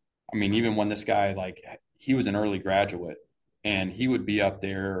because, even when this guy, he was an early graduate and he would be up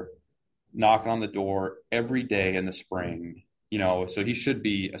there knocking on the door every day in the spring, so he should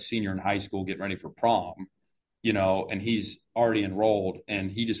be a senior in high school getting ready for prom, and he's already enrolled,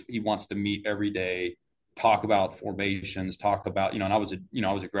 and he wants to meet every day, talk about formations, talk about, and I was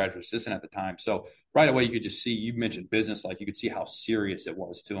a graduate assistant at the time. So right away, you could just see, you mentioned business, you could see how serious it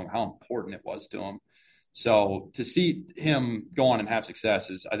was to him, how important it was to him. So to see him go on and have success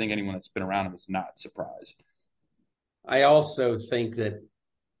is, I think anyone that's been around him is not surprised. I also think that,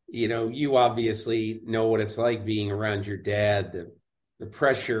 you obviously know what it's like being around your dad, the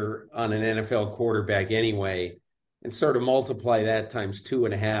pressure on an NFL quarterback anyway, and sort of multiply that times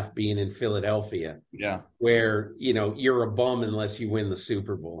 2.5 being in Philadelphia. Yeah. Where, you're a bum unless you win the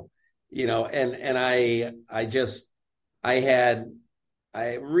Super Bowl, and I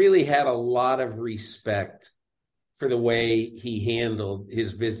really had a lot of respect for the way he handled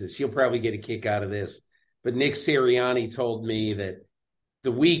his business. You'll probably get a kick out of this, but Nick Sirianni told me that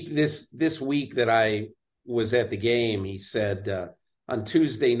this week that I was at the game, he said, on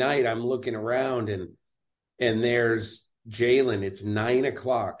Tuesday night, I'm looking around and there's Jalen. It's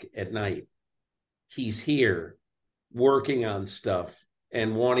 9:00 at night. He's here working on stuff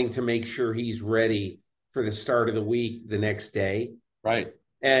and wanting to make sure he's ready for the start of the week the next day. Right.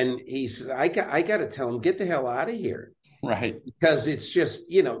 And he said, I got to tell him, get the hell out of here. Right. Because it's just,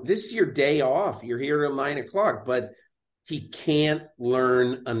 this is your day off. You're here till 9:00, but he can't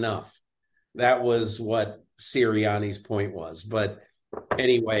learn enough. That was what Sirianni's point was. But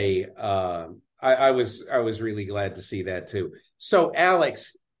anyway, I was really glad to see that too. So,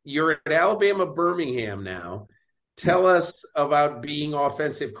 Alex, you're at Alabama Birmingham now. Tell us about being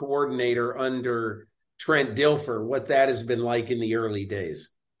offensive coordinator under Trent Dilfer, what that has been like in the early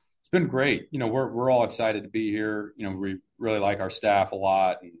days. It's been great. We're all excited to be here. We really like our staff a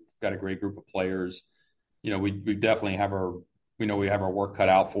lot, and we've got a great group of players. We definitely have we have our work cut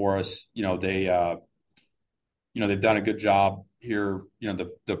out for us. They've done a good job here.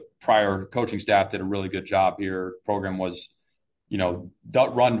 The prior coaching staff did a really good job here. The program was,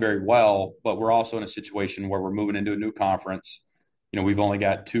 run very well, but we're also in a situation where we're moving into a new conference. We've only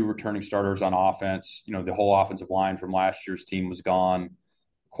got 2 returning starters on offense. The whole offensive line from last year's team was gone.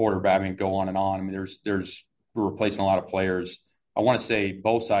 Quarterback, go on and on. We're replacing a lot of players. I want to say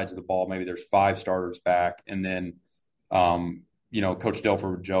both sides of the ball, maybe there's 5 starters back. And then, Coach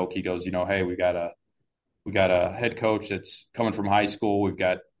Dilfer would joke, he goes, hey, we got a head coach that's coming from high school. We've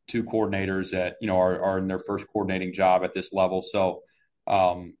got 2 coordinators that, are in their first coordinating job at this level. So,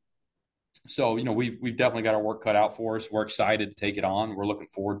 we've definitely got our work cut out for us. We're excited to take it on. We're looking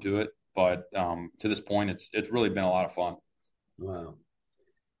forward to it. But to this point, it's really been a lot of fun. Wow.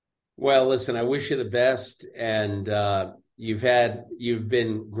 Well, listen, I wish you the best. And you've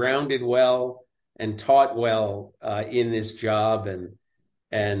been grounded well and taught well in this job. And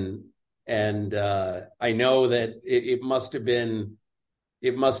I know that it must have been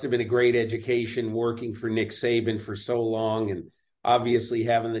a great education working for Nick Saban for so long, and obviously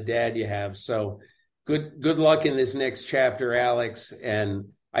having the dad you have. So good luck in this next chapter, Alex. And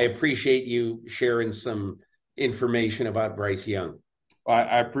I appreciate you sharing some information about Bryce Young.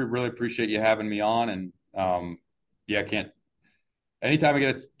 I really appreciate you having me on. And anytime I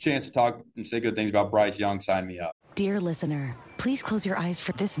get a chance to talk and say good things about Bryce Young, sign me up. Dear listener, please close your eyes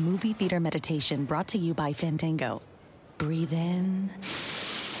for this movie theater meditation brought to you by Fandango. Breathe in.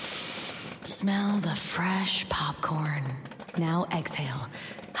 Smell the fresh popcorn. Now exhale.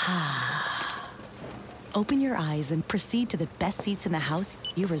 Open your eyes and proceed to the best seats in the house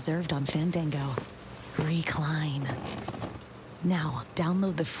you reserved on Fandango. Recline. Now,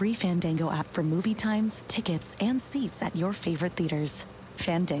 download the free Fandango app for movie times, tickets, and seats at your favorite theaters.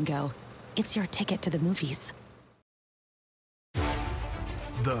 Fandango. It's your ticket to the movies.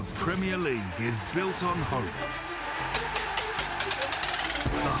 The Premier League is built on hope.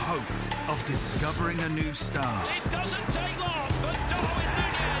 The hope of discovering a new star. It doesn't take long for Darwin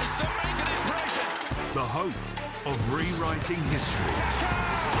Núñez to make an impression. The hope of rewriting history.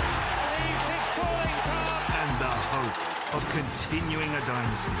 And the hope of continuing a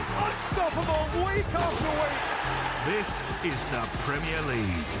dynasty. Unstoppable week after week. This is the Premier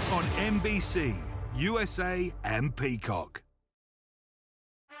League on NBC, USA and Peacock.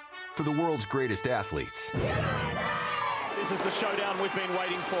 For the world's greatest athletes, This is the showdown we've been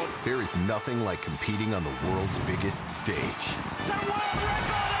waiting for. there is nothing like competing on the world's biggest stage. It's a world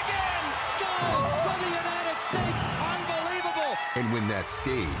record again! Goal for the United States! Unbelievable! And when that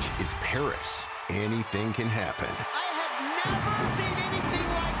stage is Paris, anything can happen. I have never seen anything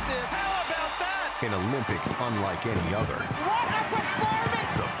like this. How about that? An Olympics unlike any other. What a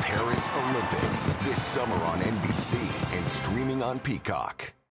performance! The Paris Olympics, this summer on NBC and streaming on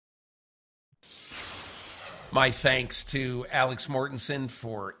Peacock. My thanks to Alex Mortensen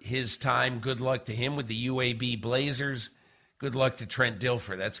for his time. Good luck to him with the UAB Blazers. Good luck to Trent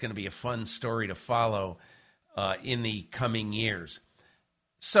Dilfer. That's going to be a fun story to follow in the coming years.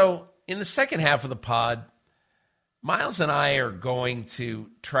 So in the second half of the pod, Miles and I are going to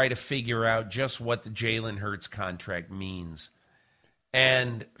try to figure out just what the Jalen Hurts contract means.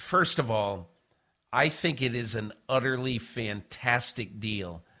 And first of all, I think it is an utterly fantastic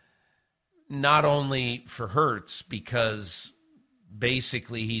deal. Not only for Hurts, because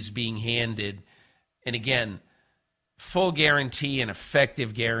basically he's being handed, and again, full guarantee and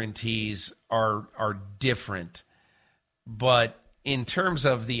effective guarantees are different. But in terms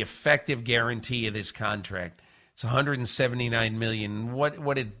of the effective guarantee of this contract, it's $179 million.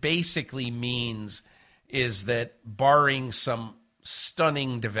 What it basically means is that barring some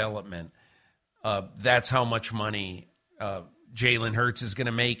stunning development, that's how much money Jalen Hurts is going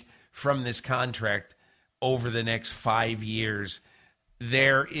to make from this contract over the next 5 years.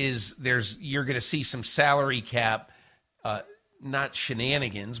 You're going to see some salary cap, not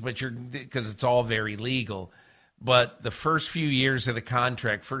shenanigans, but because it's all very legal. But the first few years of the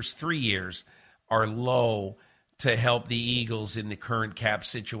contract, first 3 years, are low to help the Eagles in the current cap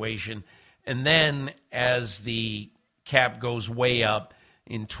situation. And then as the cap goes way up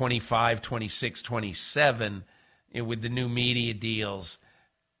in 25, 26, 27, with the new media deals,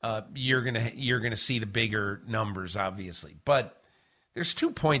 you're gonna see the bigger numbers, obviously. But there's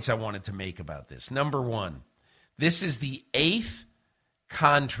 2 points I wanted to make about this. Number one, this is the 8th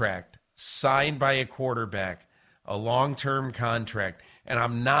contract signed by a quarterback, a long-term contract, and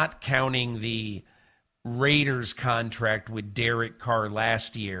I'm not counting the Raiders contract with Derek Carr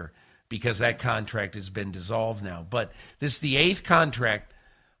last year because that contract has been dissolved now. But this is the 8th contract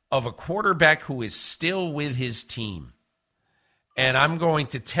of a quarterback who is still with his team. And I'm going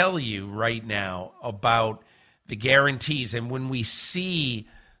to tell you right now about the guarantees. And when we see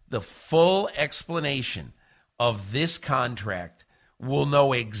the full explanation of this contract, we'll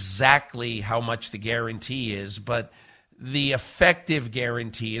know exactly how much the guarantee is. But the effective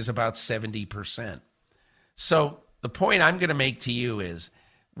guarantee is about 70%. So the point I'm going to make to you is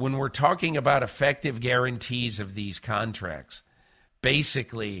when we're talking about effective guarantees of these contracts,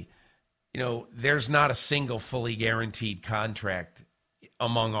 basically, there's not a single fully guaranteed contract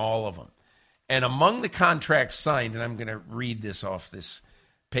among all of them. And among the contracts signed, and I'm going to read this off this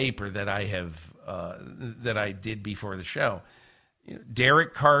paper that I have that I did before the show.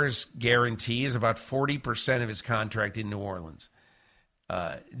 Derek Carr's guarantee is about 40% of his contract in New Orleans.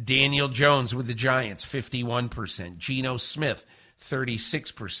 Daniel Jones with the Giants, 51%. Geno Smith,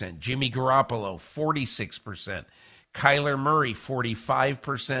 36%. Jimmy Garoppolo, 46%. Kyler Murray,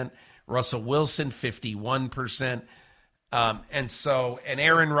 45%. Russell Wilson, 51%. And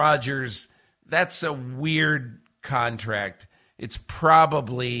Aaron Rodgers, that's a weird contract. It's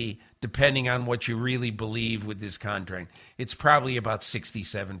probably, depending on what you really believe with this contract, it's probably about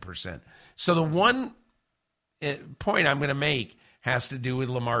 67%. So the one point I'm going to make has to do with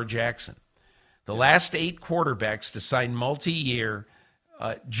Lamar Jackson. The last 8 quarterbacks to sign multi-year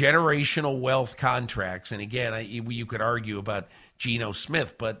generational wealth contracts, and again, you could argue about Geno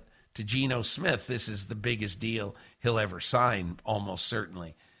Smith, but to Geno Smith, this is the biggest deal he'll ever sign, almost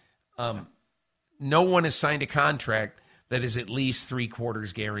certainly. No one has signed a contract that is at least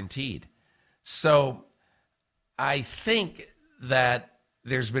 3/4 guaranteed. So I think that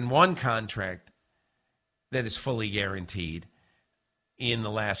there's been one contract that is fully guaranteed in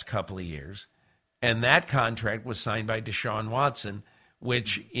the last couple of years, and that contract was signed by Deshaun Watson,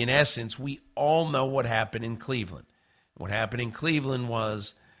 which, in essence, we all know what happened in Cleveland. What happened in Cleveland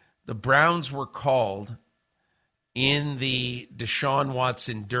was the Browns were called in the Deshaun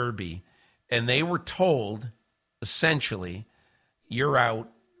Watson Derby, and they were told, essentially, you're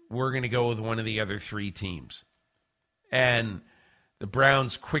out. We're going to go with one of the other 3 teams. And the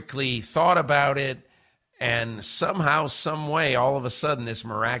Browns quickly thought about it, and somehow, some way, all of a sudden, this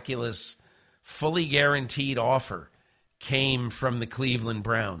miraculous, fully guaranteed offer came from the Cleveland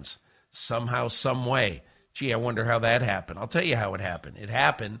Browns somehow, some way. Gee, I wonder how that happened. I'll tell you how it happened. It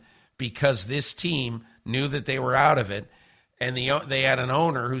happened because this team knew that they were out of it, and they had an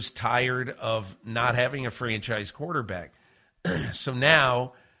owner who's tired of not having a franchise quarterback. So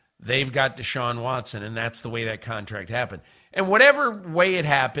now they've got Deshaun Watson, and that's the way that contract happened. And whatever way it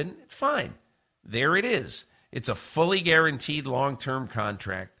happened, fine. There it is. It's a fully guaranteed long-term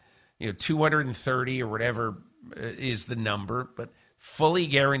contract, 230 or whatever is the number, but fully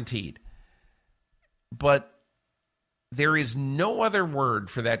guaranteed. But there is no other word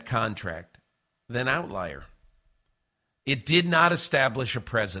for that contract than outlier. It did not establish a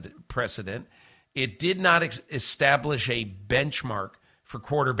precedent. It did not establish a benchmark for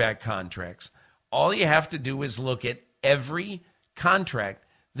quarterback contracts. All you have to do is look at every contract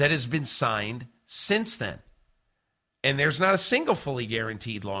that has been signed since then. And there's not a single fully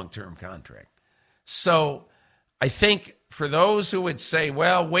guaranteed long-term contract. So I think for those who would say,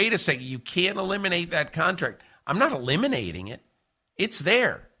 well, wait a second, you can't eliminate that contract. I'm not eliminating it. It's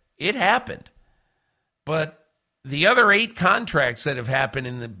there. It happened. But the other 8 contracts that have happened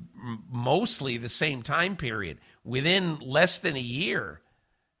in mostly the same time period, within less than a year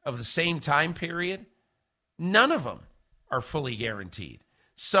of the same time period, none of them are fully guaranteed.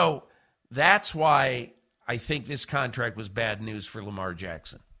 So that's why I think this contract was bad news for Lamar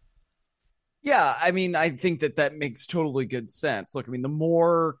Jackson. Yeah, I mean, I think that makes totally good sense. Look, I mean, the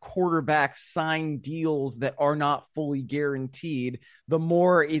more quarterbacks sign deals that are not fully guaranteed, the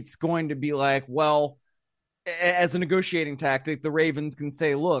more it's going to be like, well, as a negotiating tactic, the Ravens can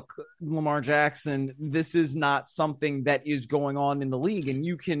say, look, Lamar Jackson, this is not something that is going on in the league, and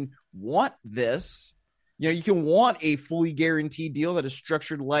you can want this. You can want a fully guaranteed deal that is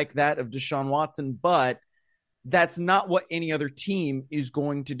structured like that of Deshaun Watson, but that's not what any other team is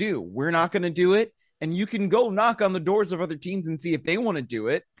going to do. We're not going to do it. And you can go knock on the doors of other teams and see if they want to do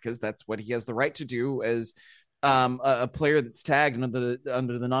it, because that's what he has the right to do as a player that's tagged under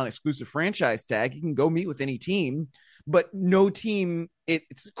the non-exclusive franchise tag. He can go meet with any team, but no team,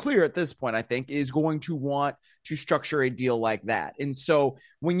 it's clear at this point, I think, is going to want to structure a deal like that. And so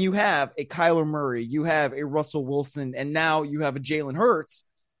when you have a Kyler Murray, you have a Russell Wilson, and now you have a Jalen Hurts,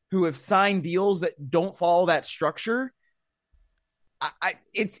 who have signed deals that don't follow that structure,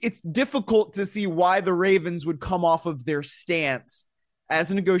 it's difficult to see why the Ravens would come off of their stance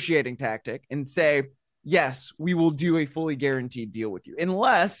as a negotiating tactic and say, yes, we will do a fully guaranteed deal with you,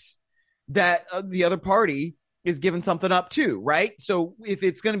 unless that the other party is giving something up too, right? So if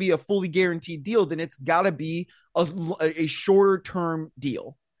it's going to be a fully guaranteed deal, then it's got to be a shorter term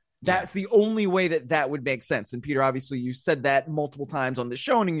deal. That's the only way that would make sense. And Peter, obviously you said that multiple times on the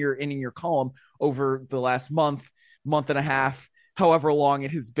show and in your column over the last month and a half, however long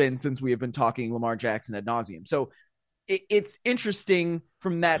it has been since we have been talking Lamar Jackson ad nauseum. So it's interesting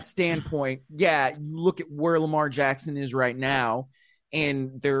from that standpoint. Yeah, you look at where Lamar Jackson is right now,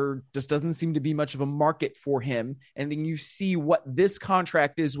 and there just doesn't seem to be much of a market for him. And then you see what this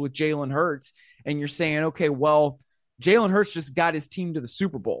contract is with Jalen Hurts, and you're saying, okay, well, Jalen Hurts just got his team to the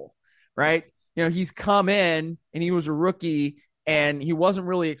Super Bowl, right? He's come in and he was a rookie and he wasn't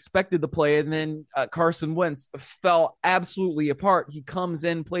really expected to play. And then Carson Wentz fell absolutely apart. He comes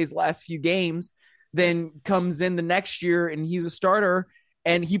in, plays last few games, then comes in the next year and he's a starter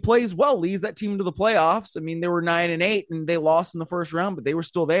and he plays well, leads that team to the playoffs. I mean, they were 9-8 and they lost in the first round, but they were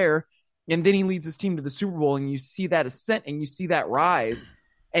still there. And then he leads his team to the Super Bowl, and you see that ascent and you see that rise.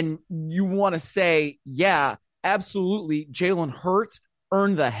 And you want to say, yeah, absolutely, Jalen Hurts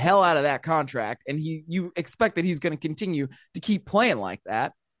earned the hell out of that contract, and you expect that he's going to continue to keep playing like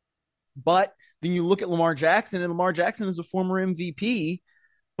that. But then you look at Lamar Jackson, and Lamar Jackson is a former MVP,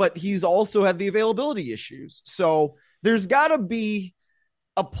 but he's also had the availability issues. So there's got to be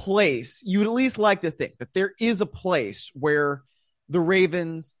a place, you would at least like to think that there is a place where the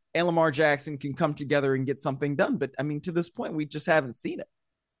Ravens and Lamar Jackson can come together and get something done. But I mean, to this point, we just haven't seen it.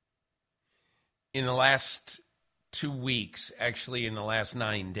 In the last 2 weeks, actually in the last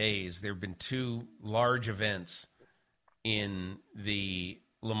 9 days, there have been 2 large events in the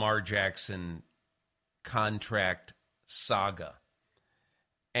Lamar Jackson contract saga.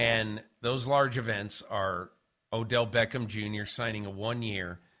 And those large events are Odell Beckham Jr. signing a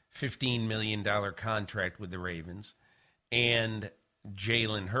 1-year, $15 million contract with the Ravens, and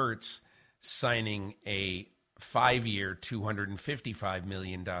Jalen Hurts signing a 5-year, $255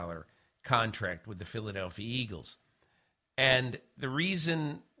 million contract with the Philadelphia Eagles. And the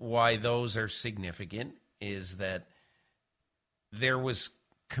reason why those are significant is that there was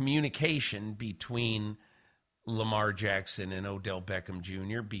communication between Lamar Jackson and Odell Beckham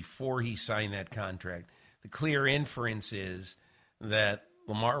Jr. before he signed that contract the clear inference is that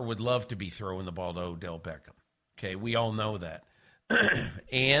Lamar would love to be throwing the ball to Odell Beckham. Okay, we all know that.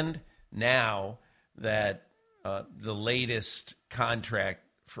 And now that the latest contract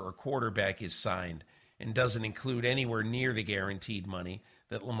for a quarterback is signed and doesn't include anywhere near the guaranteed money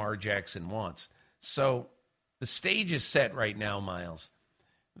that Lamar Jackson wants. So the stage is set right now, Miles,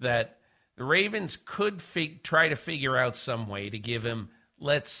 that the Ravens could try to figure out some way to give him,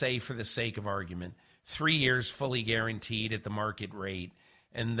 let's say for the sake of argument, 3 years fully guaranteed at the market rate.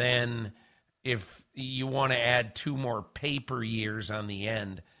 And then if you want to add 2 more paper years on the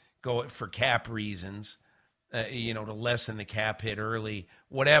end, go for cap reasons, to lessen the cap hit early,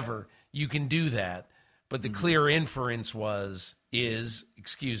 whatever, you can do that. But the clear inference is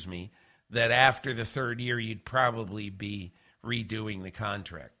that after the third year, you'd probably be redoing the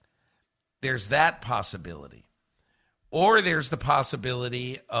contract. There's that possibility. Or there's the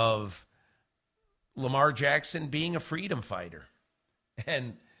possibility of Lamar Jackson being a freedom fighter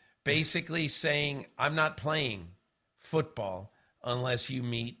and basically saying, I'm not playing football unless you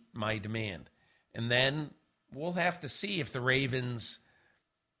meet my demand. And then we'll have to see if the Ravens,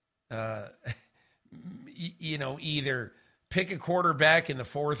 either pick a quarterback in the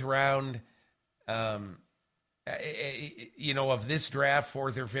 4th round, of this draft,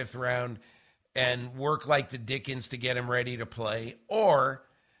 4th or 5th round, and work like the Dickens to get him ready to play, or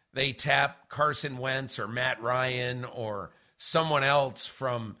they tap Carson Wentz or Matt Ryan or someone else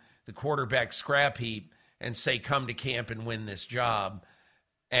from the quarterback scrap heap and say, come to camp and win this job.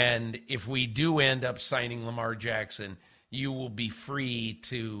 And if we do end up signing Lamar Jackson, you will be free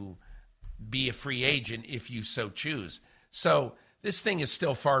to be a free agent if you so choose. So this thing is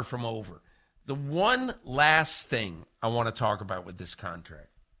still far from over. The one last thing I want to talk about with this contract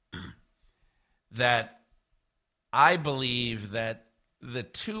that I believe that the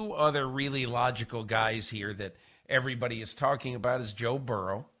 2 other really logical guys here that everybody is talking about is Joe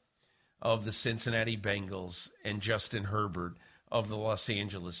Burrow of the Cincinnati Bengals and Justin Herbert of the Los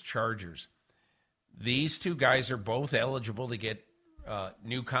Angeles Chargers. These 2 guys are both eligible to get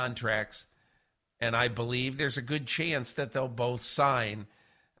new contracts, and I believe there's a good chance that they'll both sign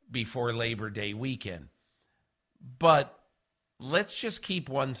before Labor Day weekend. But let's just keep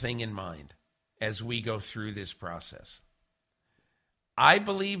one thing in mind as we go through this process. I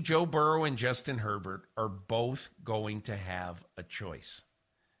believe Joe Burrow and Justin Herbert are both going to have a choice.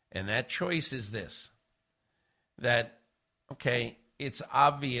 And that choice is this, that, okay, it's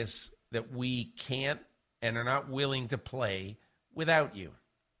obvious that we can't and are not willing to play without you.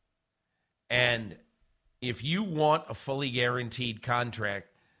 And if you want a fully guaranteed contract,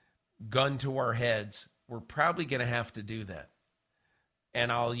 gun to our heads, we're probably going to have to do that.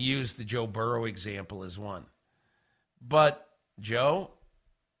 And I'll use the Joe Burrow example as one. But, Joe,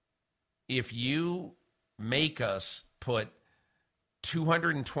 if you make us put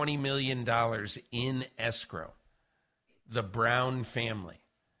 $220 million in escrow, the Brown family,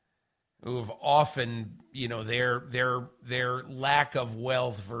 who have often, their lack of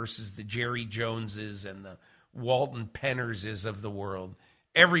wealth versus the Jerry Joneses and the Walton Pennerses of the world,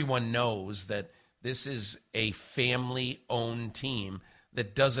 everyone knows that this is a family-owned team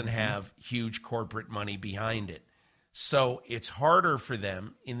that doesn't have huge corporate money behind it. So it's harder for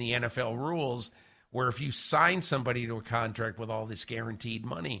them in the NFL rules, where if you sign somebody to a contract with all this guaranteed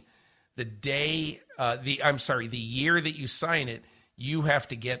money, the year that you sign it, you have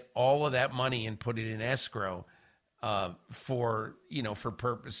to get all of that money and put it in escrow for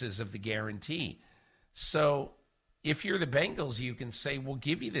purposes of the guarantee. So if you're the Bengals, you can say, we'll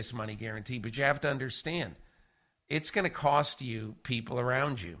give you this money guarantee, but you have to understand, it's going to cost you people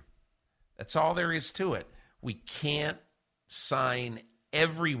around you. That's all there is to it. We can't sign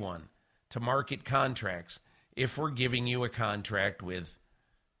everyone to market contracts if we're giving you a contract with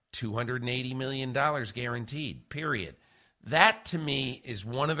 $280 million guaranteed, period. That, to me, is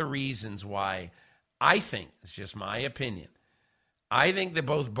one of the reasons why I think, it's just my opinion, I think that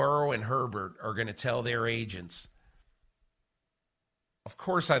both Burrow and Herbert are going to tell their agents, of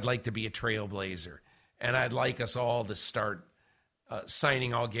course I'd like to be a trailblazer, and I'd like us all to start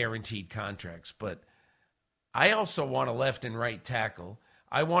signing all guaranteed contracts, but I also want a left and right tackle.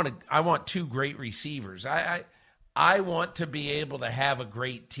 I want 2 great receivers. I want to be able to have a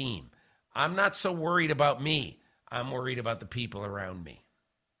great team. I'm not so worried about me. I'm worried about the people around me.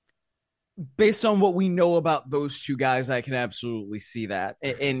 Based on what we know about those 2 guys, I can absolutely see that.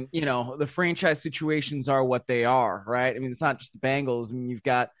 And the franchise situations are what they are, right? I mean, it's not just the Bengals. I mean, you've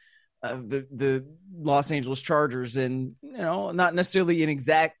got the Los Angeles Chargers, and not necessarily an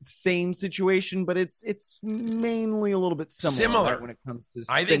exact same situation, but it's mainly a little bit similar. Right, when it comes to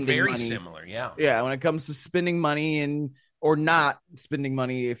spending I think very money. similar. Yeah, when it comes to spending money or not spending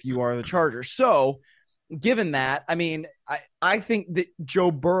money if you are the Chargers. So given that, I mean, I think that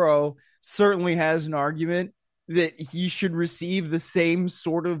Joe Burrow certainly has an argument that he should receive the same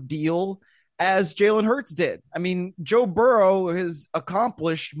sort of deal as Jalen Hurts did. I mean, Joe Burrow has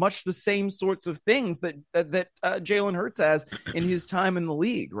accomplished much the same sorts of things that Jalen Hurts has in his time in the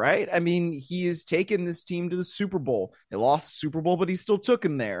league, right? I mean, he has taken this team to the Super Bowl. They lost the Super Bowl, but he still took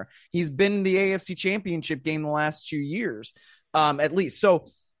him there. He's been in the AFC Championship game the last 2 years, at least. So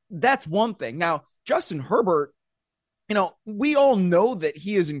that's one thing. Now, Justin Herbert, we all know that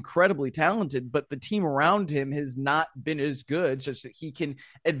he is incredibly talented, but the team around him has not been as good such that he can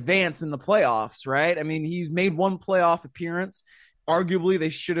advance in the playoffs, right? I mean, he's made one playoff appearance. Arguably, they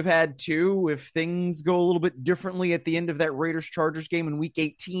should have had 2 if things go a little bit differently at the end of that Raiders-Chargers game in Week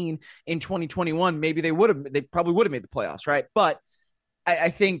 18 in 2021. Maybe they probably would have made the playoffs, right? But I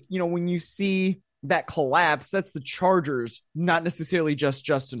think, when you see that collapse, that's the Chargers, not necessarily just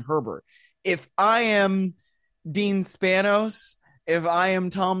Justin Herbert. If I am Dean Spanos, if I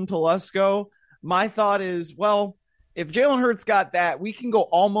am Tom Telesco, my thought is, well, if Jalen Hurts got that, we can go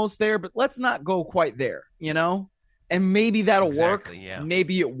almost there, but let's not go quite there, and maybe that'll work. Yeah.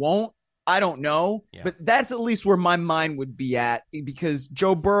 Maybe it won't. I don't know, but that's at least where my mind would be at, because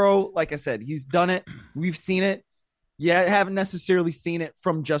Joe Burrow, like I said, he's done it. We've seen it. Yeah, I haven't necessarily seen it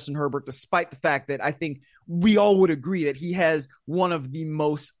from Justin Herbert, despite the fact that I think we all would agree that he has one of the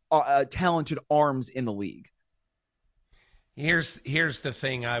most talented arms in the league. Here's the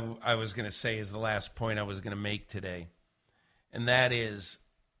thing I was going to say is the last point I was going to make today, and that is,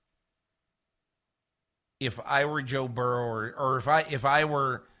 if I were Joe Burrow or if I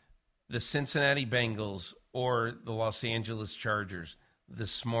were the Cincinnati Bengals or the Los Angeles Chargers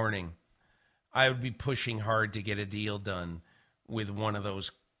this morning, I would be pushing hard to get a deal done with one of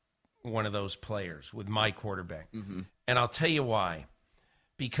those players, with my quarterback. Mm-hmm. And I'll tell you why.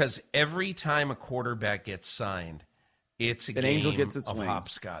 Because every time a quarterback gets signed, it's an game gets its of wings.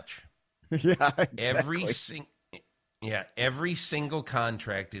 Hopscotch. Yeah, exactly. Every single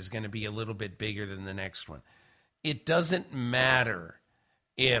contract is going to be a little bit bigger than the next one. It doesn't matter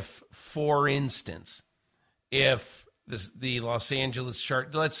if, for instance, the Los Angeles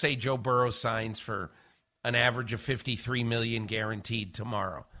Chargers, let's say Joe Burrow signs for an average of $53 million guaranteed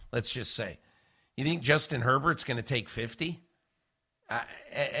tomorrow. Let's just say, you think Justin Herbert's going to take 50?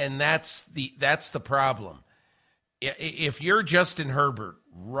 And that's the problem. If you're Justin Herbert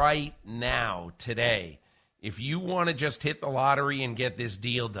right now, today, if you want to just hit the lottery and get this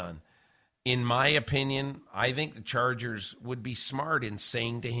deal done, in my opinion, I think the Chargers would be smart in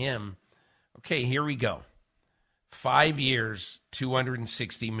saying to him, okay, here we go. 5 years,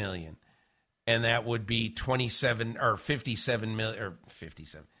 $260 million. And that would be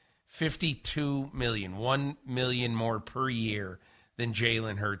 52 million, $1 million more per year than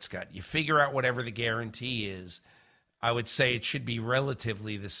Jalen Hurts got. You figure out whatever the guarantee is, I would say it should be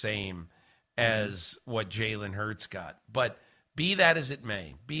relatively the same as what Jalen Hurts got. But be that as it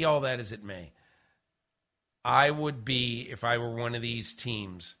may, be all that as it may, I would be, if I were one of these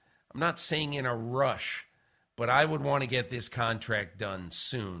teams, I'm not saying in a rush, but I would want to get this contract done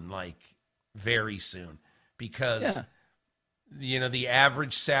soon, like very soon, because the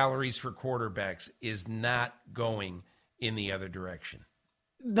average salaries for quarterbacks is not going in the other direction.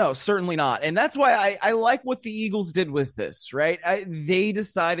 No, certainly not. And that's why I like what the Eagles did with this, right? They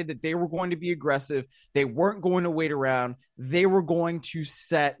decided that they were going to be aggressive. They weren't going to wait around. They were going to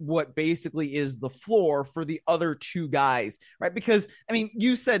set what basically is the floor for the other 2 guys, right? Because, I mean,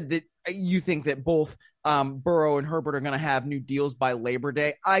 you said that you think that both Burrow and Herbert are going to have new deals by Labor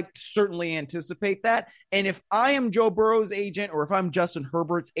Day. I certainly anticipate that. And if I am Joe Burrow's agent, or if I'm Justin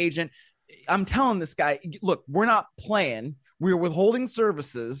Herbert's agent, I'm telling this guy, look, we're not playing. We're withholding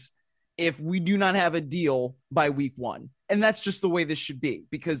services if we do not have a deal by week 1. And that's just the way this should be,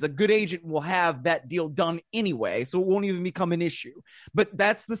 because a good agent will have that deal done anyway, so it won't even become an issue. But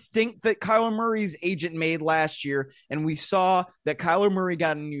that's the stink that Kyler Murray's agent made last year, and we saw that Kyler Murray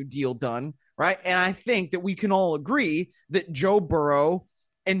got a new deal done, right? And I think that we can all agree that Joe Burrow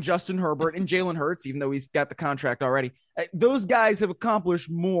and Justin Herbert and Jalen Hurts, even though he's got the contract already, those guys have accomplished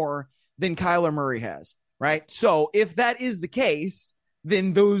more than Kyler Murray has. Right. So if that is the case,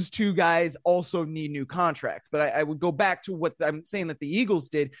 then those 2 guys also need new contracts. But I would go back to what I'm saying that the Eagles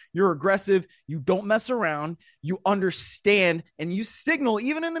did. You're aggressive. You don't mess around. You understand, and you signal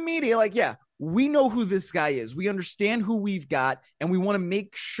even in the media, like, yeah, we know who this guy is. We understand who we've got, and we want to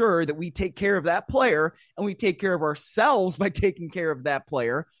make sure that we take care of that player, and we take care of ourselves by taking care of that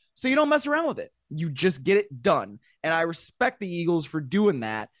player. So you don't mess around with it. You just get it done. And I respect the Eagles for doing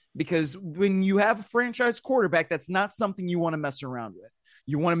that, because when you have a franchise quarterback, that's not something you want to mess around with.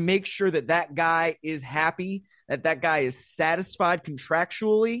 You want to make sure that that guy is happy, that that guy is satisfied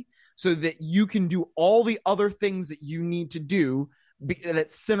contractually, so that you can do all the other things that you need to do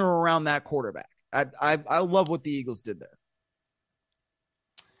that center around that quarterback. I love what the Eagles did there.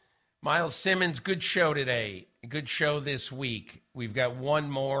 Miles Simmons, good show today. Good show this week. We've got one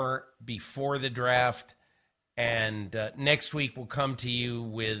more before the draft, and next week we'll come to you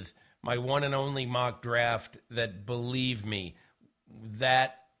with my one and only mock draft that, believe me,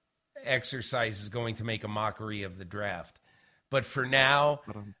 that exercise is going to make a mockery of the draft. But for now,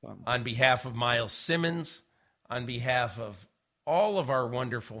 on behalf of Miles Simmons, on behalf of all of our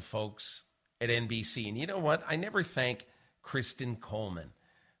wonderful folks at NBC, and you know what? I never thank Kristen Coleman,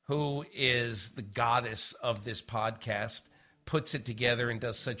 who is the goddess of this podcast, puts it together and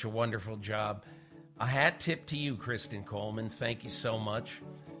does such a wonderful job. A hat tip to you, Kristen Coleman. Thank you so much.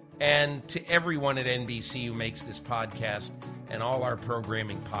 And to everyone at NBC who makes this podcast and all our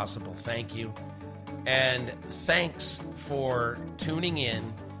programming possible, thank you. And thanks for tuning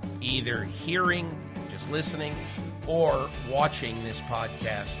in, either hearing, just listening, or watching this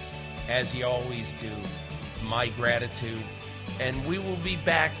podcast, as you always do. My gratitude. And we will be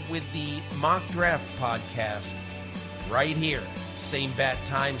back with the Mock Draft Podcast right here. Same bat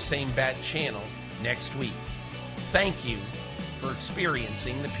time, same bat channel next week. Thank you for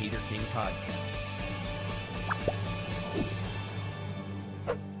experiencing the Peter King Podcast.